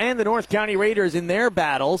Knights and the North County Raiders in their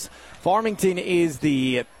battles. Farmington is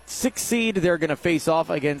the 6th seed. They're going to face off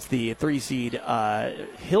against the 3 seed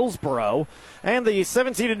Hillsboro. And the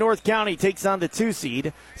 7-seeded North County takes on the 2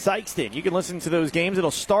 seed Sykeston. You can listen to those games. It'll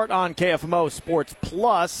start on KFMO Sports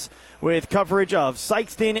Plus with coverage of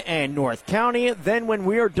Sykeston and North County. Then when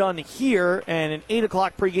we are done here and an 8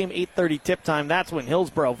 o'clock pregame, 8:30 tip time, that's when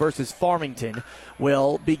Hillsboro versus Farmington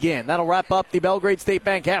will begin. That'll wrap up the Belgrade State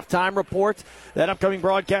Bank halftime report. That upcoming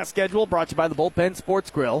broadcast schedule brought to you by the Bullpen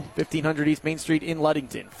Sports Grill, 1500 East Main Street in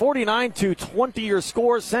Ludington. 49-20 your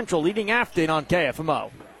score, Central leading Afton on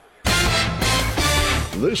KFMO.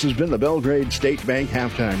 This has been the Belgrade State Bank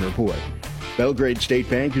halftime report. Belgrade State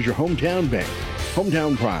Bank is your hometown bank.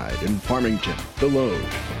 Hometown pride in Farmington, Deloge,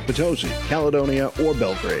 Potosi, Caledonia, or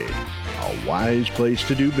Belgrade. A wise place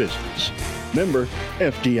to do business. Member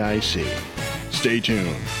FDIC. Stay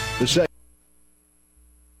tuned. The second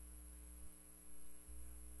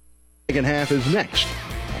half is next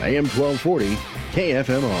on AM 1240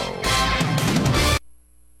 KFMO.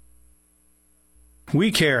 We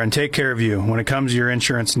care and take care of you when it comes to your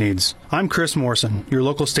insurance needs. I'm Chris Morrison, your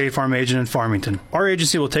local State Farm agent in Farmington. Our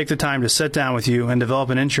agency will take the time to sit down with you and develop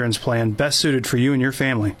an insurance plan best suited for you and your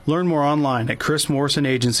family. Learn more online at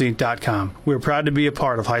chrismorrisonagency.com. We are proud to be a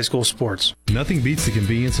part of high school sports. Nothing beats the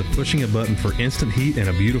convenience of pushing a button for instant heat and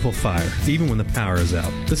a beautiful fire, even when the power is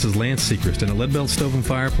out. This is Lance Sechrist, and at Leadbelt Stove and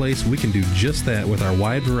Fireplace, we can do just that with our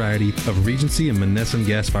wide variety of Regency and Monessen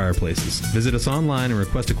gas fireplaces. Visit us online and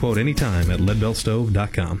request a quote anytime at leadbeltstove.com.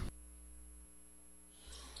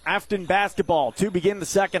 Afton basketball to begin the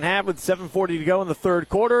second half with 7:40 to go in the third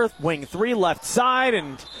quarter. Wing 3 left side,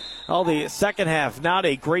 and the second half, not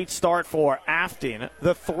a great start for Afton.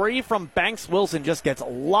 The 3 from Banks Wilson just gets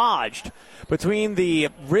lodged between the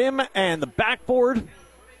rim and the backboard.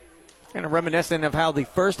 Kind of reminiscent of how the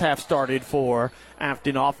first half started for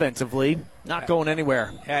Afton offensively. Not going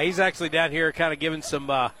anywhere. Yeah, he's actually down here kind of giving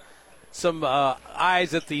some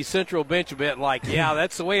eyes at the central bench a bit like, yeah,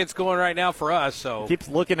 that's the way it's going right now for us. So keeps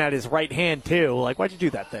looking at his right hand, too. Like, why'd you do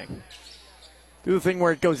that thing? Do the thing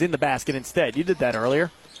where it goes in the basket instead. You did that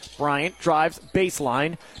earlier. Bryant drives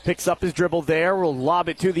baseline, picks up his dribble there, will lob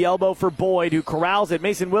it to the elbow for Boyd, who corrals it.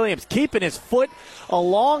 Mason Williams keeping his foot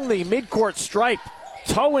along the midcourt stripe,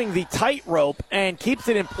 towing the tightrope, and keeps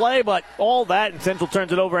it in play, but all that, and Central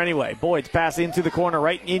turns it over anyway. Boyd's pass into the corner,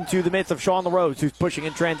 right into the midst of Sean LaRose, who's pushing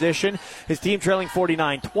in transition. His team trailing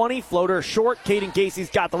 49-20. Floater short. Caden Casey's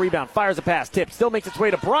got the rebound. Fires a pass. Tip. Still makes its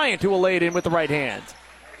way to Bryant, who will lay it in with the right hand.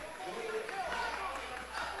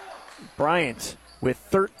 Bryant with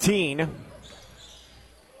 13.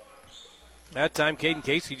 That time, Caden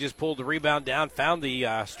Casey just pulled the rebound down, found the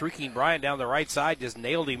streaking Bryant down the right side, just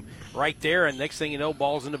nailed him right there, and next thing you know,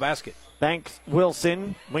 ball's in the basket. Banks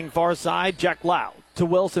Wilson, wing far side, Jack Lau to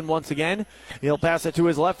Wilson once again. He'll pass it to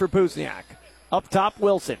his left for Puzniak. Up top,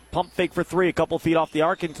 Wilson. Pump fake for 3, a couple feet off the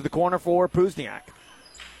arc into the corner for Puzniak.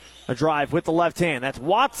 A drive with the left hand. That's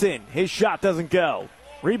Watson. His shot doesn't go.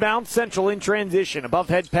 Rebound Central in transition. Above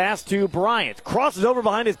head pass to Bryant. Crosses over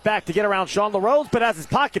behind his back to get around Sean LaRose, but has his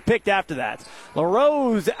pocket picked after that.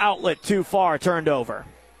 LaRose outlet too far, turned over.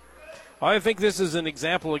 I think this is an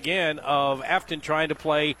example again of Afton trying to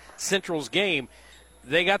play Central's game.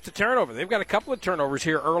 They got the turnover. They've got a couple of turnovers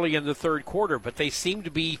here early in the third quarter, but they seem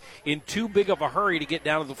to be in too big of a hurry to get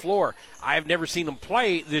down to the floor. I've never seen them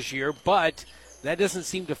play this year, but that doesn't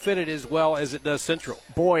seem to fit it as well as it does Central.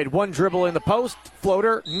 Boyd, one dribble in the post.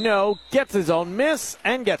 Floater, no. Gets his own miss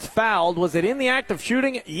and gets fouled. Was it in the act of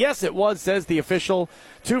shooting? Yes, it was, says the official.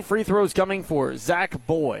 2 free throws coming for Zach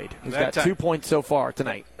Boyd, who's got 2 points so far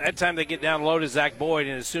tonight. That time they get down low to Zach Boyd,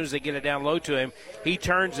 and as soon as they get it down low to him, he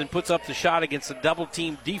turns and puts up the shot against a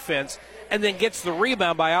double-team defense and then gets the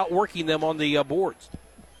rebound by outworking them on the boards.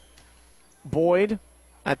 Boyd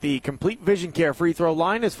at the Complete Vision Care free throw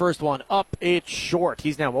line. His first one up, it's short.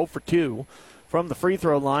 He's now 0 for 2 from the free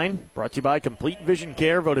throw line. Brought to you by Complete Vision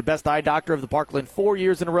Care, voted best eye doctor of the Parkland 4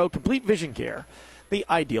 years in a row. Complete Vision Care, the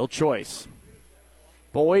ideal choice.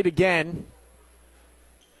 Boyd again.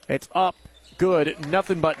 It's up, good.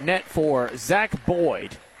 Nothing but net for Zach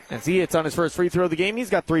Boyd. As he hits on his first free throw of the game, he's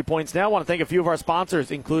got 3 points now. I want to thank a few of our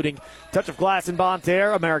sponsors, including Touch of Glass in Bonne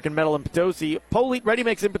Terre, American Metal in Potosi, Polite Ready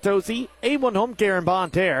Mix in Potosi, A1 Home Care in Bonne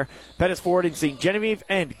Terre, Pettis Ford in St. Genevieve,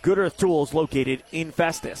 and Good Earth Tools located in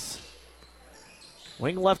Festus.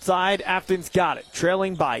 Wing left side, Afton's got it,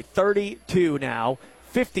 trailing by 32 now,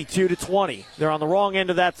 52-20. They're on the wrong end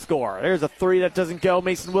of that score. There's a three that doesn't go.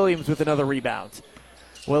 Mason Williams with another rebound.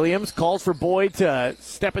 Williams calls for Boyd to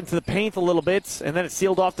step into the paint a little bit, and then it's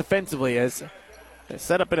sealed off defensively as they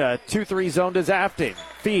set up in a 2-3 zone to Afton.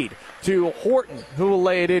 Feed to Horton, who will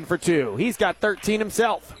lay it in for 2. He's got 13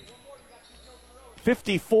 himself.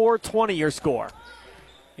 54-20 your score.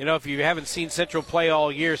 You know, if you haven't seen Central play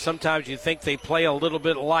all year, sometimes you think they play a little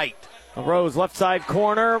bit light. Rose left side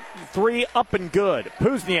corner, 3 up and good.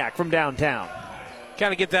 Puzniak from downtown.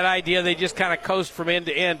 Kind of get that idea they just kind of coast from end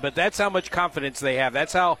to end, but that's how much confidence they have.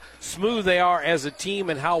 That's how smooth they are as a team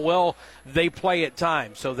and how well they play at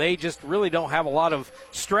times. So they just really don't have a lot of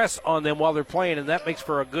stress on them while they're playing, and that makes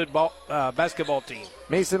for a good basketball team.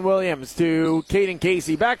 Mason Williams to Caden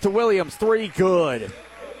Casey. Back to Williams, 3 good.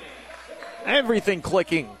 Everything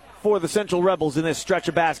clicking for the Central Rebels in this stretch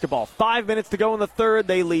of basketball. 5 minutes to go in the third.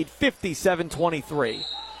 They lead 57-23.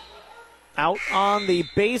 Out on the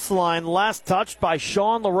baseline, last touched by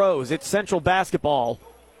Sean LaRose. It's Central basketball.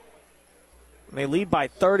 And they lead by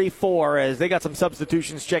 34 as they got some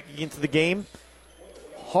substitutions checking into the game.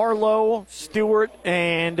 Harlow, Stewart,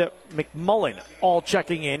 and McMullen all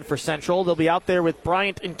checking in for Central. They'll be out there with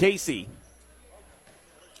Bryant and Casey.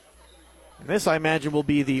 And this, I imagine, will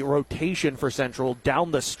be the rotation for Central down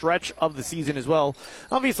the stretch of the season as well.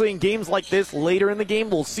 Obviously, in games like this, later in the game,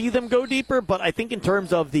 we'll see them go deeper. But I think in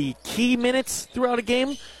terms of the key minutes throughout a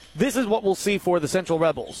game, this is what we'll see for the Central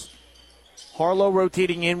Rebels. Harlow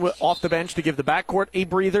rotating in off the bench to give the backcourt a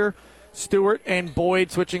breather. Stewart and Boyd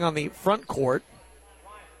switching on the front court.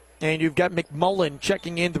 And you've got McMullen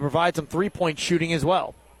checking in to provide some three-point shooting as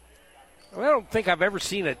well. I don't think I've ever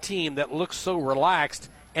seen a team that looks so relaxed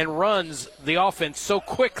and runs the offense so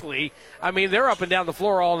quickly. I mean, they're up and down the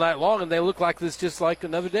floor all night long, and they look like this just like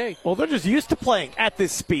another day. Well, they're just used to playing at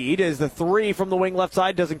this speed as the 3 from the wing left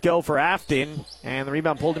side doesn't go for Afton, and the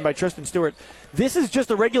rebound pulled in by Tristan Stewart. This is just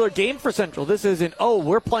a regular game for Central. This isn't,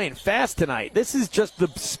 we're playing fast tonight. This is just the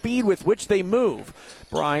speed with which they move.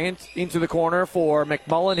 Bryant into the corner for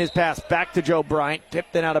McMullen. His pass back to Joe Bryant,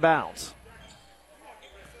 tipped and out of bounds.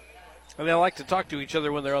 And they like to talk to each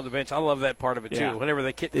other when they're on the bench. I love that part of it, too. Whenever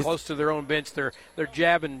they get close to their own bench, they're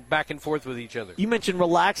jabbing back and forth with each other. You mentioned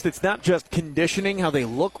relaxed. It's not just conditioning, how they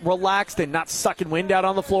look relaxed and not sucking wind out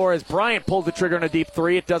on the floor. As Bryant pulls the trigger on a deep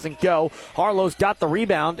 3, it doesn't go. Harlow's got the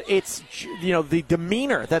rebound. It's, the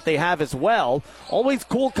demeanor that they have as well. Always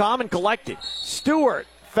cool, calm, and collected. Stewart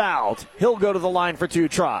fouled. He'll go to the line for 2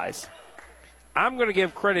 tries. I'm going to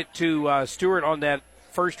give credit to Stewart on that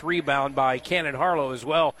first rebound by Cannon Harlow as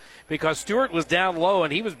well, because Stewart was down low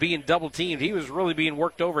and he was being double teamed. He was really being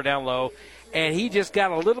worked over down low, and he just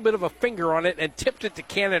got a little bit of a finger on it and tipped it to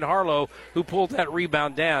Cannon Harlow, who pulled that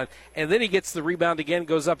rebound down. And then he gets the rebound again,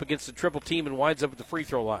 goes up against the triple team, and winds up at the free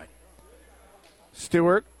throw line.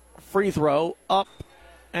 Stewart, free throw, up,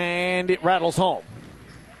 and it rattles home.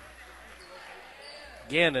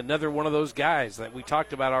 Again, another one of those guys that we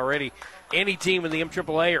talked about already. Any team in the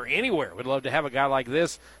MAAA or anywhere would love to have a guy like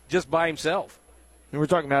this just by himself. And we're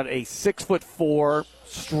talking about a 6'4",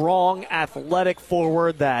 strong, athletic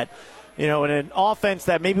forward that, in an offense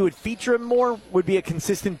that maybe would feature him more, would be a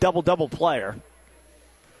consistent double-double player.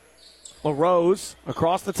 LaRose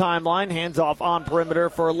across the timeline, hands off on perimeter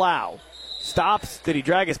for Lau. Stops. Did he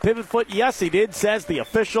drag his pivot foot? Yes, he did, says the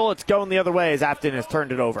official. It's going the other way as Afton has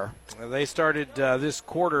turned it over. They started this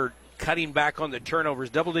quarter cutting back on the turnovers,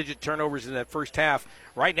 double-digit turnovers in that first half.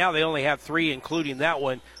 Right now they only have 3, including that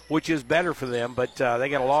one, which is better for them, but they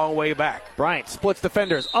got a long way back. Bryant splits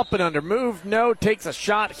defenders up and under. Move, no, takes a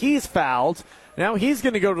shot. He's fouled. Now he's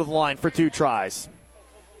going to go to the line for 2 tries.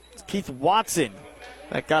 It's Keith Watson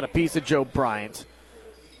that got a piece of Joe Bryant.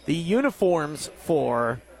 The uniforms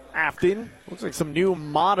for Afton, looks like some new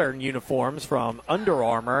modern uniforms from Under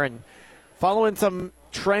Armour, and following some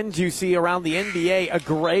trends you see around the NBA, a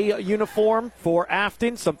gray uniform for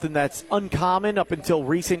Afton, something that's uncommon up until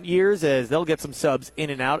recent years, as they'll get some subs in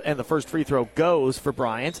and out, and the first free throw goes for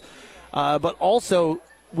Bryant. But also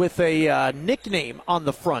with a nickname on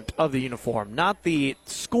the front of the uniform, not the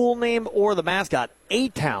school name or the mascot,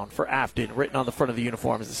 A-Town for Afton written on the front of the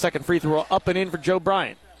uniform. Is the second free throw up and in for Joe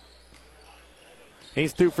Bryant.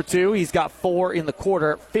 He's 2 for 2. He's got 4 in the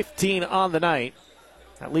quarter, 15 on the night.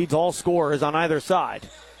 That leads all scorers on either side.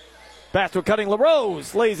 Bastard cutting.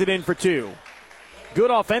 LaRose lays it in for 2. Good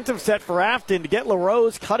offensive set for Afton to get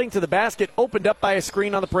LaRose cutting to the basket, opened up by a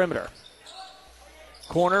screen on the perimeter.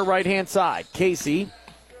 Corner right-hand side. Casey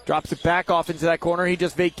drops it back off into that corner he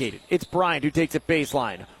just vacated. It's Bryant who takes it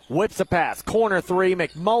baseline. Whips a pass. Corner 3.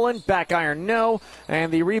 McMullen. Back iron no.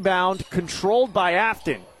 And the rebound controlled by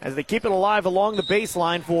Afton as they keep it alive along the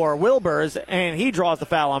baseline for Wilbers, and he draws the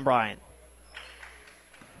foul on Bryant.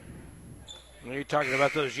 You're talking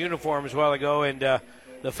about those uniforms a while ago, and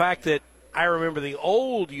the fact that I remember the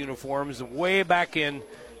old uniforms way back in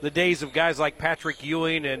the days of guys like Patrick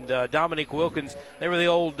Ewing and Dominique Wilkins. They were the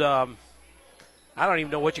old, I don't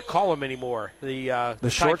even know what you call them anymore. The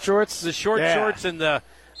short shorts? The short shorts and the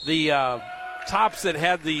tops that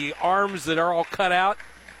had the arms that are all cut out.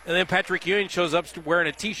 And then Patrick Ewing shows up wearing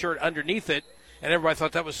a T-shirt underneath it, and everybody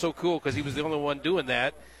thought that was so cool because he was the only one doing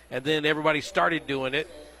that. And then everybody started doing it.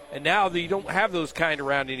 And now you don't have those kind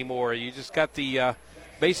around anymore. You just got the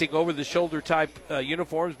basic over-the-shoulder type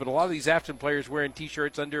uniforms, but a lot of these Afton players wearing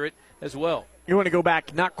T-shirts under it as well. You want to go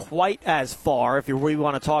back not quite as far if you really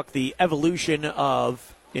want to talk the evolution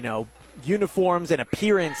of, uniforms and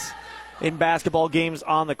appearance in basketball games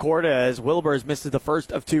on the court, as Wilbers misses the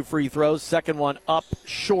first of 2 free throws, second one up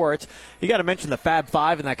short. You got to mention the Fab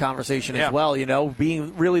Five in that conversation as well,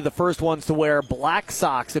 being really the first ones to wear black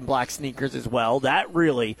socks and black sneakers as well. That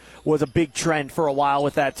really was a big trend for a while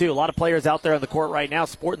with that too. A lot of players out there on the court right now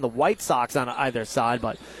sporting the white socks on either side,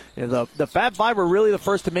 but the Fab Five were really the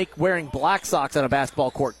first to make wearing black socks on a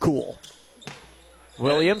basketball court cool.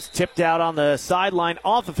 Williams tipped out on the sideline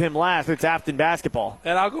off of him last. It's Afton basketball.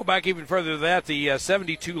 And I'll go back even further than that. The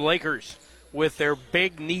 72 Lakers with their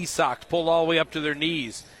big knee socks pulled all the way up to their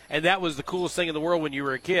knees. And that was the coolest thing in the world when you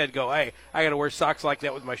were a kid. Go, hey, I got to wear socks like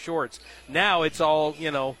that with my shorts. Now it's all,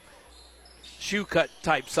 shoe cut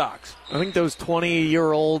type socks. I think those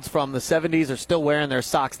 20-year-olds from the 70s are still wearing their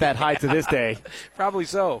socks that high to this day. Probably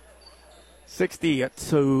so.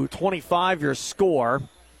 60-25 your score.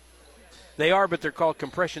 They are, but they're called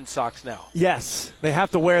compression socks now. Yes, they have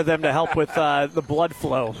to wear them to help with the blood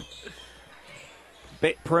flow.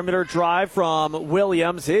 Perimeter drive from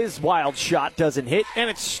Williams. His wild shot doesn't hit, and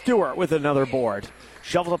it's Stewart with another board.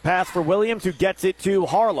 Shovels a pass for Williams, who gets it to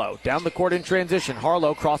Harlow. Down the court in transition.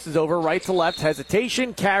 Harlow crosses over right to left.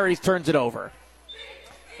 Hesitation, carries, turns it over.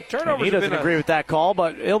 He doesn't agree with that call,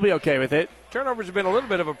 but he'll be okay with it. Turnovers have been a little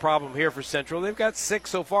bit of a problem here for Central. They've got 6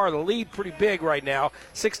 so far. The lead pretty big right now,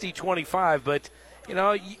 60-25. But,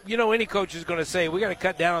 any coach is going to say we got to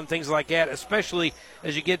cut down on things like that, especially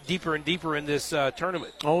as you get deeper and deeper in this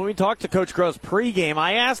tournament. Well, when we talked to Coach Gross pregame,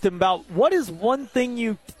 I asked him about what is one thing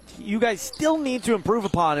you guys still need to improve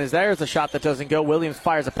upon. Is there's a shot that doesn't go. Williams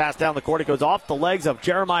fires a pass down the court. It goes off the legs of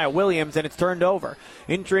Jeremiah Williams, and it's turned over.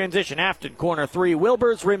 In transition, Afton, corner 3.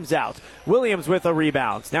 Wilbers rims out. Williams with a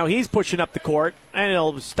rebound. Now he's pushing up the court, and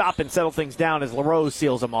he'll stop and settle things down as LaRose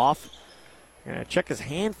seals him off. Gonna check his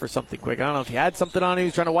hand for something quick. I don't know if he had something on him he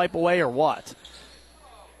was trying to wipe away or what.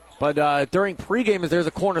 But during pregame, there's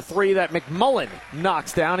a corner 3 that McMullen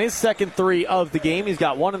knocks down. His second 3 of the game. He's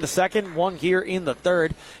got 1 in the second, 1 here in the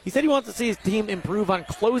third. He said he wants to see his team improve on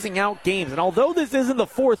closing out games. And although this isn't the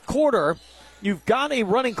fourth quarter, you've got a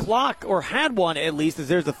running clock, or had one at least, as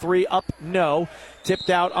there's a 3 up, no.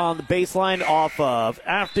 Tipped out on the baseline off of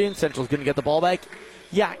Afton. Central's going to get the ball back.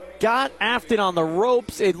 Yeah, got Afton on the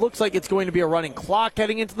ropes. It looks like it's going to be a running clock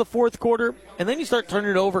heading into the fourth quarter. And then you start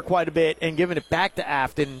turning it over quite a bit and giving it back to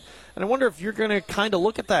Afton. And I wonder if you're going to kind of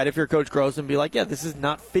look at that if you're Coach Gross and be like, yeah, this is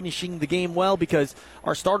not finishing the game well because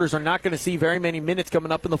our starters are not going to see very many minutes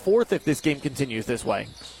coming up in the fourth if this game continues this way.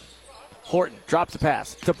 Horton drops a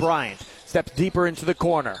pass to Bryant. Steps deeper into the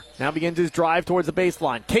corner. Now begins his drive towards the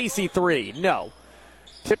baseline. Casey 3. No.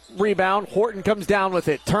 Tip rebound. Horton comes down with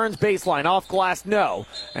it. Turns baseline. Off glass. No.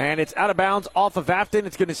 And it's out of bounds off of Afton.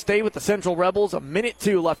 It's going to stay with the Central Rebels.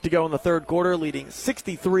 1:02 left to go in the third quarter, leading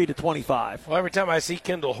 63-25. Well, every time I see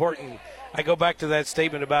Kendall Horton, I go back to that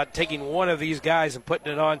statement about taking one of these guys and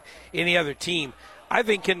putting it on any other team. I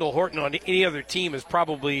think Kendall Horton on any other team is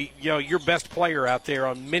probably, your best player out there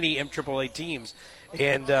on many MAAA teams.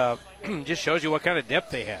 And just shows you what kind of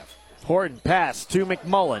depth they have. Horton pass to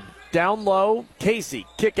McMullen. Down low, Casey.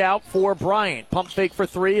 Kick out for Bryant. Pump fake for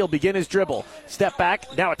 3. He'll begin his dribble. Step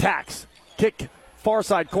back, now attacks. Kick far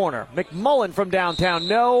side corner. McMullen from downtown.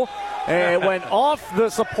 No. It went off the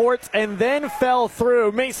supports and then fell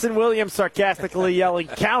through. Mason Williams sarcastically yelling,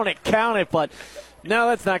 count it. But no,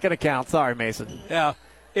 that's not going to count. Sorry, Mason. Yeah.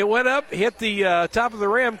 It went up, hit the top of the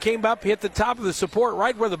rim, came up, hit the top of the support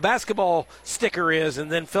right where the basketball sticker is, and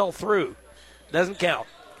then fell through. Doesn't count.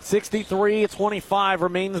 63-25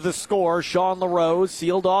 remains the score. Sean LaRose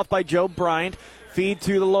sealed off by Joe Bryant. Feed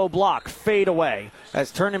to the low block. Fade away.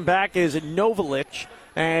 As turning back is Novalic,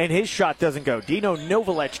 and his shot doesn't go. Dino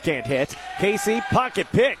Novalic can't hit. Casey, pocket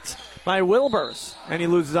picked by Wilbers, and he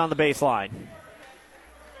loses on the baseline.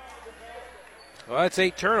 Well, that's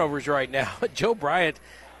 8 turnovers right now. Joe Bryant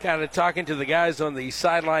kind of talking to the guys on the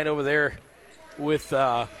sideline over there with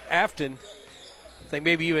Afton. I think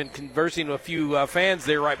maybe even conversing with a few fans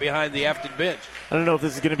there right behind the Afton bench. I don't know if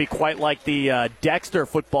this is going to be quite like the Dexter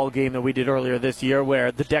football game that we did earlier this year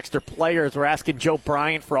where the Dexter players were asking Joe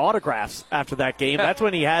Bryant for autographs after that game. That's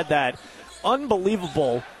when he had that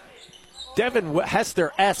unbelievable Devin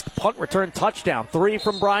Hester-esque punt return touchdown. 3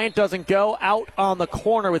 from Bryant doesn't go. Out on the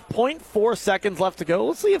corner with 0.4 seconds left to go.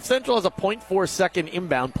 Let's see if Central has a 0.4 second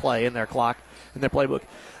inbound play in their clock, in their playbook.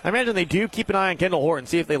 I imagine they do. Keep an eye on Kendall Horton,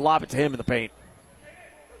 see if they lob it to him in the paint.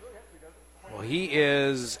 Well, he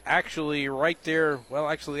is actually right there. Well,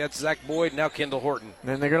 actually, that's Zach Boyd, now Kendall Horton.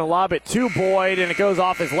 And they're going to lob it to Boyd, and it goes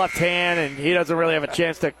off his left hand, and he doesn't really have a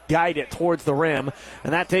chance to guide it towards the rim.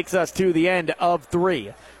 And that takes us to the end of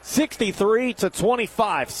 3.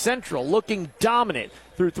 63-25. Central looking dominant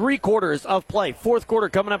through 3 quarters of play. Fourth quarter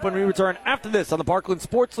coming up when we return after this on the Parkland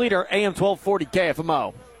Sports Leader, AM 1240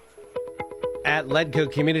 KFMO. At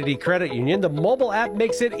Ledco Community Credit Union, the mobile app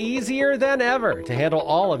makes it easier than ever to handle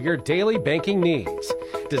all of your daily banking needs.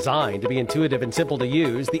 Designed to be intuitive and simple to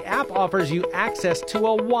use, the app offers you access to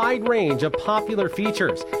a wide range of popular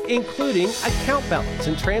features, including account balance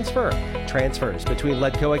and transfers between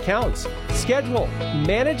Ledco accounts, schedule,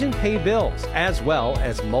 manage and pay bills, as well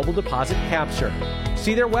as mobile deposit capture.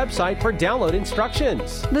 See their website for download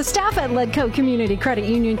instructions. The staff at Ledco Community Credit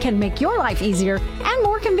Union can make your life easier and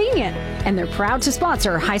more convenient, and they're proud to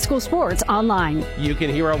sponsor high school sports online. You can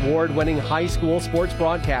hear award-winning high school sports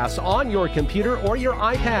broadcasts on your computer or your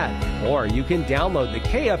iPad, or you can download the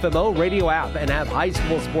KFMO radio app and have high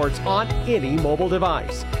school sports on any mobile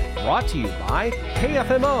device. Brought to you by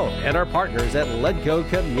KFMO and our partners at Ledco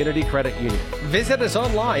Community Credit Union. Visit us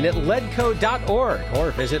online at ledco.org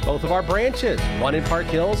or visit both of our branches, one in Park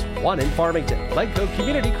Hills, one in Farmington. Ledco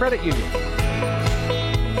Community Credit Union.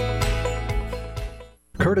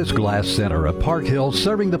 Curtis Glass Center of Park Hills,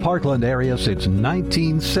 serving the Parkland area since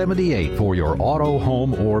 1978 for your auto,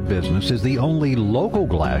 home, or business, is the only local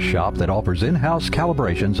glass shop that offers in-house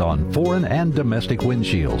calibrations on foreign and domestic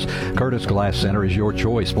windshields. Curtis Glass Center is your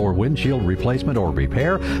choice for windshield replacement or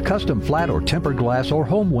repair, custom flat or tempered glass or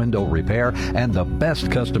home window repair, and the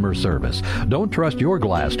best customer service. Don't trust your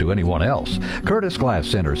glass to anyone else. Curtis Glass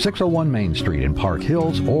Center, 601 Main Street in Park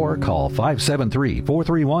Hills, or call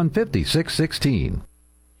 573-431-5616.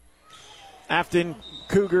 Afton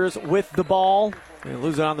Cougars with the ball. They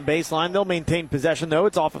lose it on the baseline. They'll maintain possession, though.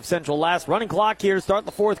 It's off of Central last. Running clock here to start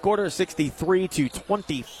the fourth quarter,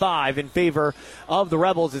 63-25 in favor of the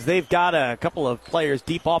Rebels, as they've got a couple of players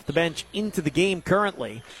deep off the bench into the game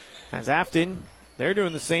currently. As Afton, they're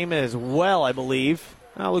doing the same as well, I believe.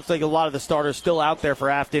 Well, looks like a lot of the starters still out there for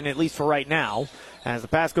Afton, at least for right now. As the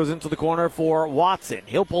pass goes into the corner for Watson.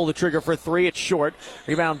 He'll pull the trigger for 3. It's short.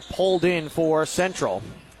 Rebound pulled in for Central.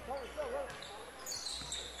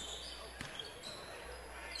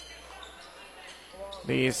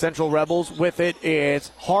 The Central Rebels with it is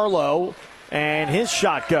Harlow, and his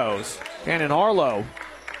shot goes. Cannon Harlow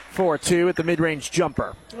for 2 at the mid-range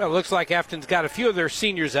jumper. Well, it looks like Afton's got a few of their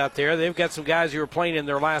seniors out there. They've got some guys who were playing in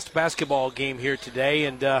their last basketball game here today,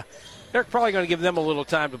 and they're probably going to give them a little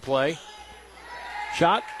time to play.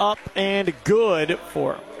 Shot up and good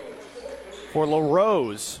for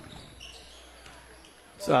LaRose.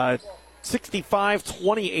 It's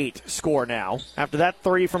 65-28 score now after that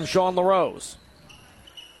three from Sean LaRose.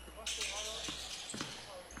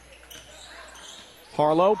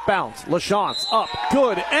 Harlow bounce. LaChance up.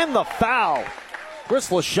 Good. And the foul. Chris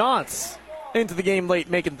LaChance into the game late,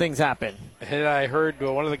 making things happen. And I heard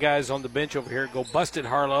one of the guys on the bench over here go busted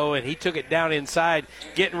Harlow, and he took it down inside,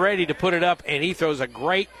 getting ready to put it up, and he throws a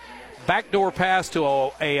great backdoor pass to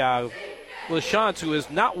a LaChance, who is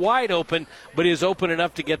not wide open, but is open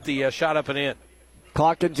enough to get the shot up and in.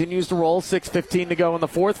 Clock continues to roll. 6:15 to go in the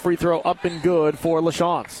fourth. Free throw up and good for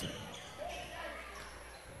LaChance.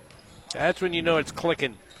 That's when you know it's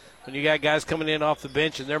clicking, when you got guys coming in off the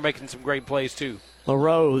bench, and they're making some great plays too.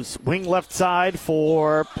 LaRose, wing left side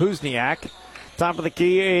for Puzniak. Time for the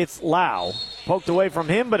key, it's Lau. Poked away from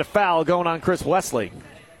him, but a foul going on Chris Wesley.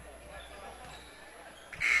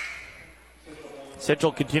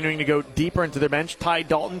 Central continuing to go deeper into their bench. Ty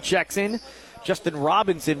Dalton checks in. Justin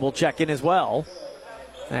Robinson will check in as well,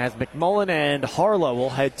 as McMullen and Harlow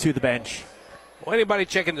will head to the bench. Well, anybody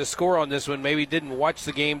checking the score on this one maybe didn't watch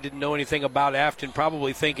the game, didn't know anything about Afton,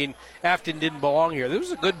 probably thinking Afton didn't belong here. There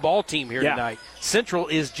was a good ball team here tonight. Central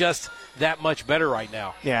is just that much better right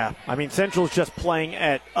now. Yeah, I mean, Central's just playing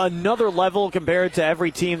at another level compared to every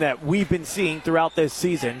team that we've been seeing throughout this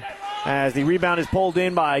season, as the rebound is pulled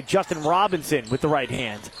in by Justin Robinson with the right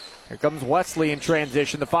hand. Here comes Wesley in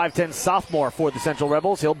transition, the 5'10 sophomore for the Central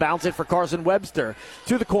Rebels. He'll bounce it for Carson Webster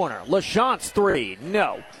to the corner. LaChance three,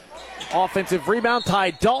 no. Offensive rebound.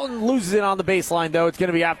 Ty Dalton loses it on the baseline, though. It's going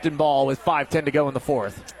to be Afton ball with 5:10 to go in the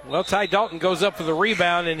fourth. Well, Ty Dalton goes up for the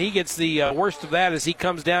rebound, and he gets the worst of that as he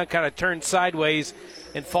comes down, kind of turns sideways,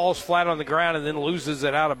 and falls flat on the ground and then loses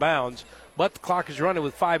it out of bounds. But the clock is running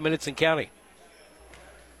with 5 minutes and counting.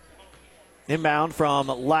 Inbound from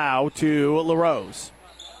Lau to LaRose.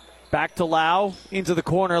 Back to Lau into the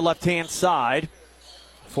corner left-hand side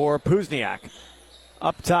for Puzniak.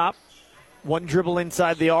 Up top. One dribble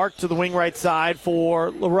inside the arc to the wing right side for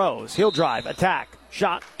LaRose. He'll drive, attack,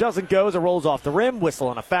 shot, doesn't go as it rolls off the rim, whistle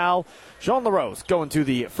on a foul. Sean LaRose going to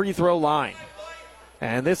the free throw line.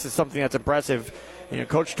 And this is something that's impressive. You know,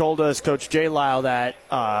 Coach told us, Coach J. Lau, that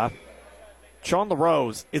Sean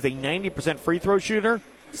LaRose is a 90% free throw shooter.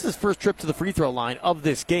 This is his first trip to the free throw line of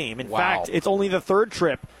this game. In fact, it's only the third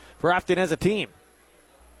trip for Afton as a team.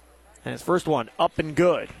 And his first one, up and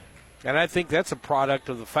good. And I think that's a product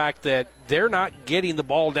of the fact that they're not getting the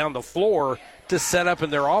ball down the floor to set up in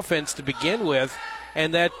their offense to begin with,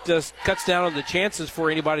 and that just cuts down on the chances for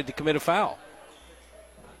anybody to commit a foul.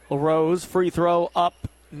 LaRose, free throw up,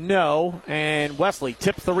 no, and Wesley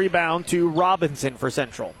tips the rebound to Robinson for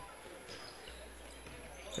Central.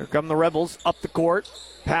 Here come the Rebels up the court.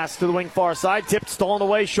 Pass to the wing far side, tipped, stolen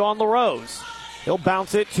away, Sean LaRose. He'll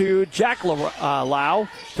bounce it to Jack Lau.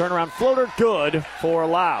 Turnaround floater, good for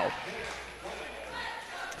Lau.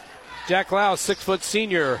 Jack Lau, 6-foot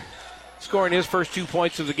senior, scoring his first 2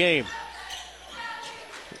 points of the game.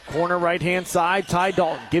 Corner right-hand side, Ty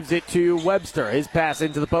Dalton gives it to Webster. His pass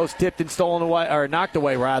into the post, tipped and stolen away, or knocked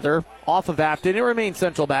away rather, off of Afton. It remains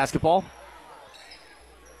Central basketball.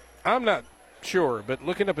 I'm not sure, but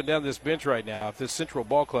looking up and down this bench right now at this Central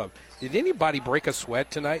Ball Club, did anybody break a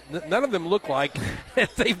sweat tonight? None of them look like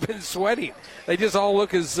they've been sweating. They just all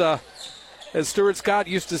look as Stuart Scott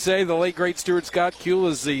used to say, the late, great Stuart Scott, cool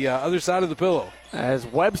as the other side of the pillow. As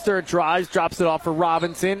Webster drives, drops it off for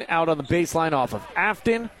Robinson, out on the baseline off of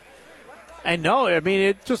Afton. And no, I mean,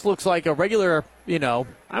 it just looks like a regular, you know,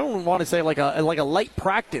 I don't want to say like a light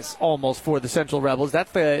practice almost for the Central Rebels.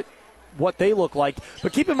 That's what they look like.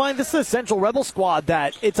 But keep in mind, this is a Central Rebel squad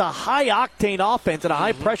that it's a high-octane offense and a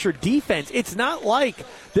high-pressure defense. It's not like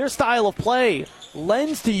their style of play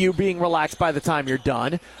lends to you being relaxed by the time you're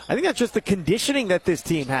done. I think that's just the conditioning that this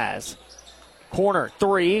team has. Corner,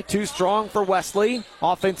 three, too strong for Wesley.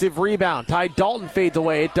 Offensive rebound. Ty Dalton fades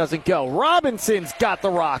away. It doesn't go. Robinson's got the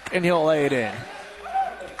rock, and he'll lay it in.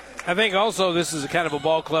 I think also this is a kind of a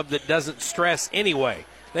ball club that doesn't stress anyway.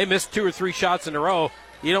 They missed 2 or 3 shots in a row.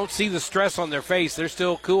 You don't see the stress on their face. They're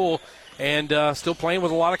still cool and still playing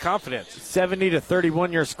with a lot of confidence.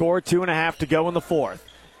 70-31 your score, 2.5 to go in the fourth.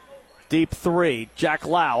 Deep three, Jack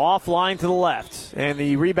Lau offline to the left. And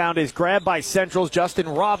the rebound is grabbed by Central's Justin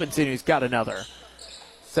Robinson, who's got another.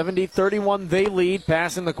 70-31 they lead.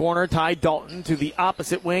 Pass in the corner, Ty Dalton to the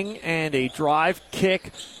opposite wing. And a drive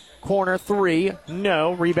kick Corner three,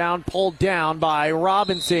 no. Rebound pulled down by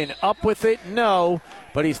Robinson. Up with it, no.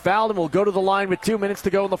 But he's fouled and will go to the line with 2 minutes to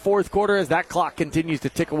go in the fourth quarter as that clock continues to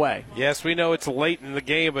tick away. Yes, we know it's late in the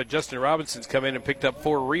game, but Justin Robinson's come in and picked up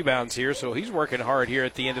 4 rebounds here, so he's working hard here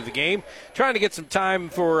at the end of the game, trying to get some time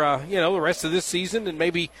for the rest of this season and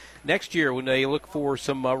maybe next year when they look for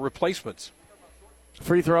some replacements.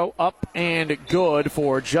 Free throw up and good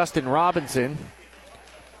for Justin Robinson.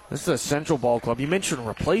 This is a Central Ball Club. You mentioned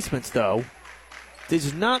replacements, though.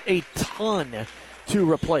 There's not a ton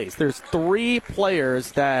to replace. There's 4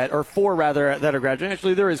 that are graduating.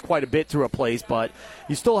 Actually, there is quite a bit to replace, but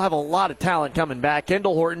you still have a lot of talent coming back.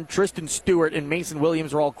 Kendall Horton, Tristan Stewart, and Mason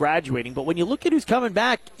Williams are all graduating. But when you look at who's coming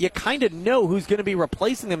back, you kind of know who's going to be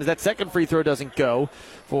replacing them as that second free throw doesn't go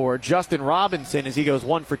for Justin Robinson as he goes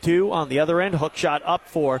 1 for 2 on the other end. Hook shot up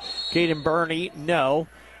for Caden Burney, no.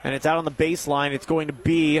 And it's out on the baseline. It's going to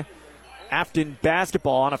be Afton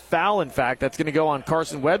basketball on a foul, in fact. That's going to go on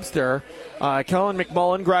Carson Webster. Kellen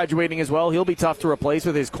McMullen graduating as well. He'll be tough to replace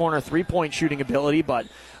with his corner three-point shooting ability. But,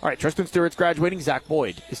 all right, Tristan Stewart's graduating. Zach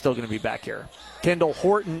Boyd is still going to be back here. Kendall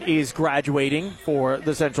Horton is graduating for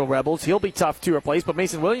the Central Rebels. He'll be tough to replace. But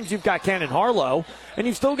Mason Williams, you've got Cannon Harlow. And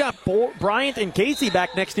you've still got Bryant and Casey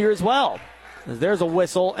back next year as well. There's a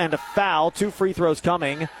whistle and a foul. 2 free throws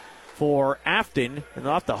coming for Afton, and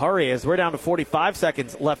they'll have to hurry as we're down to 45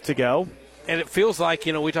 seconds left to go. And it feels like,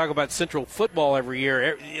 we talk about Central football every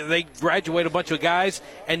year. They graduate a bunch of guys,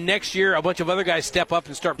 and next year a bunch of other guys step up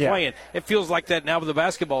and start playing. It feels like that now with the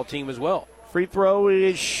basketball team as well. Free throw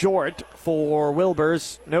is short for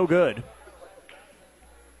Wilbur's. No good.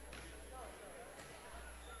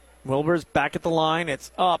 Wilbur's back at the line.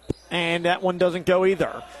 It's up, and that one doesn't go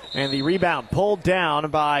either. And the rebound pulled down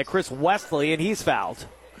by Chris Wesley, and he's fouled.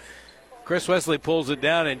 Chris Wesley pulls it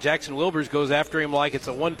down, and Jackson Wilbers goes after him like it's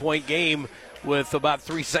a 1-point game with about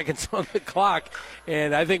 3 seconds on the clock.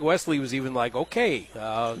 And I think Wesley was even like, okay,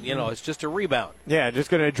 it's just a rebound. Yeah,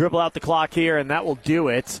 just going to dribble out the clock here, and that will do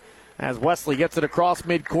it as Wesley gets it across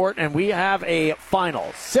midcourt, and we have a final,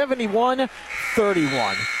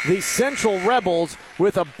 71-31. The Central Rebels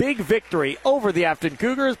with a big victory over the Afton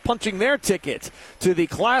Cougars, punching their ticket to the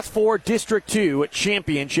Class 4 District 2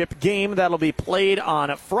 championship game that'll be played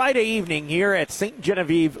on Friday evening here at St.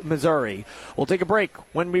 Genevieve, Missouri. We'll take a break.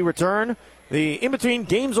 When we return, the In-Between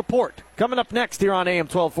Games Report coming up next here on AM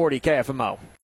 1240 KFMO.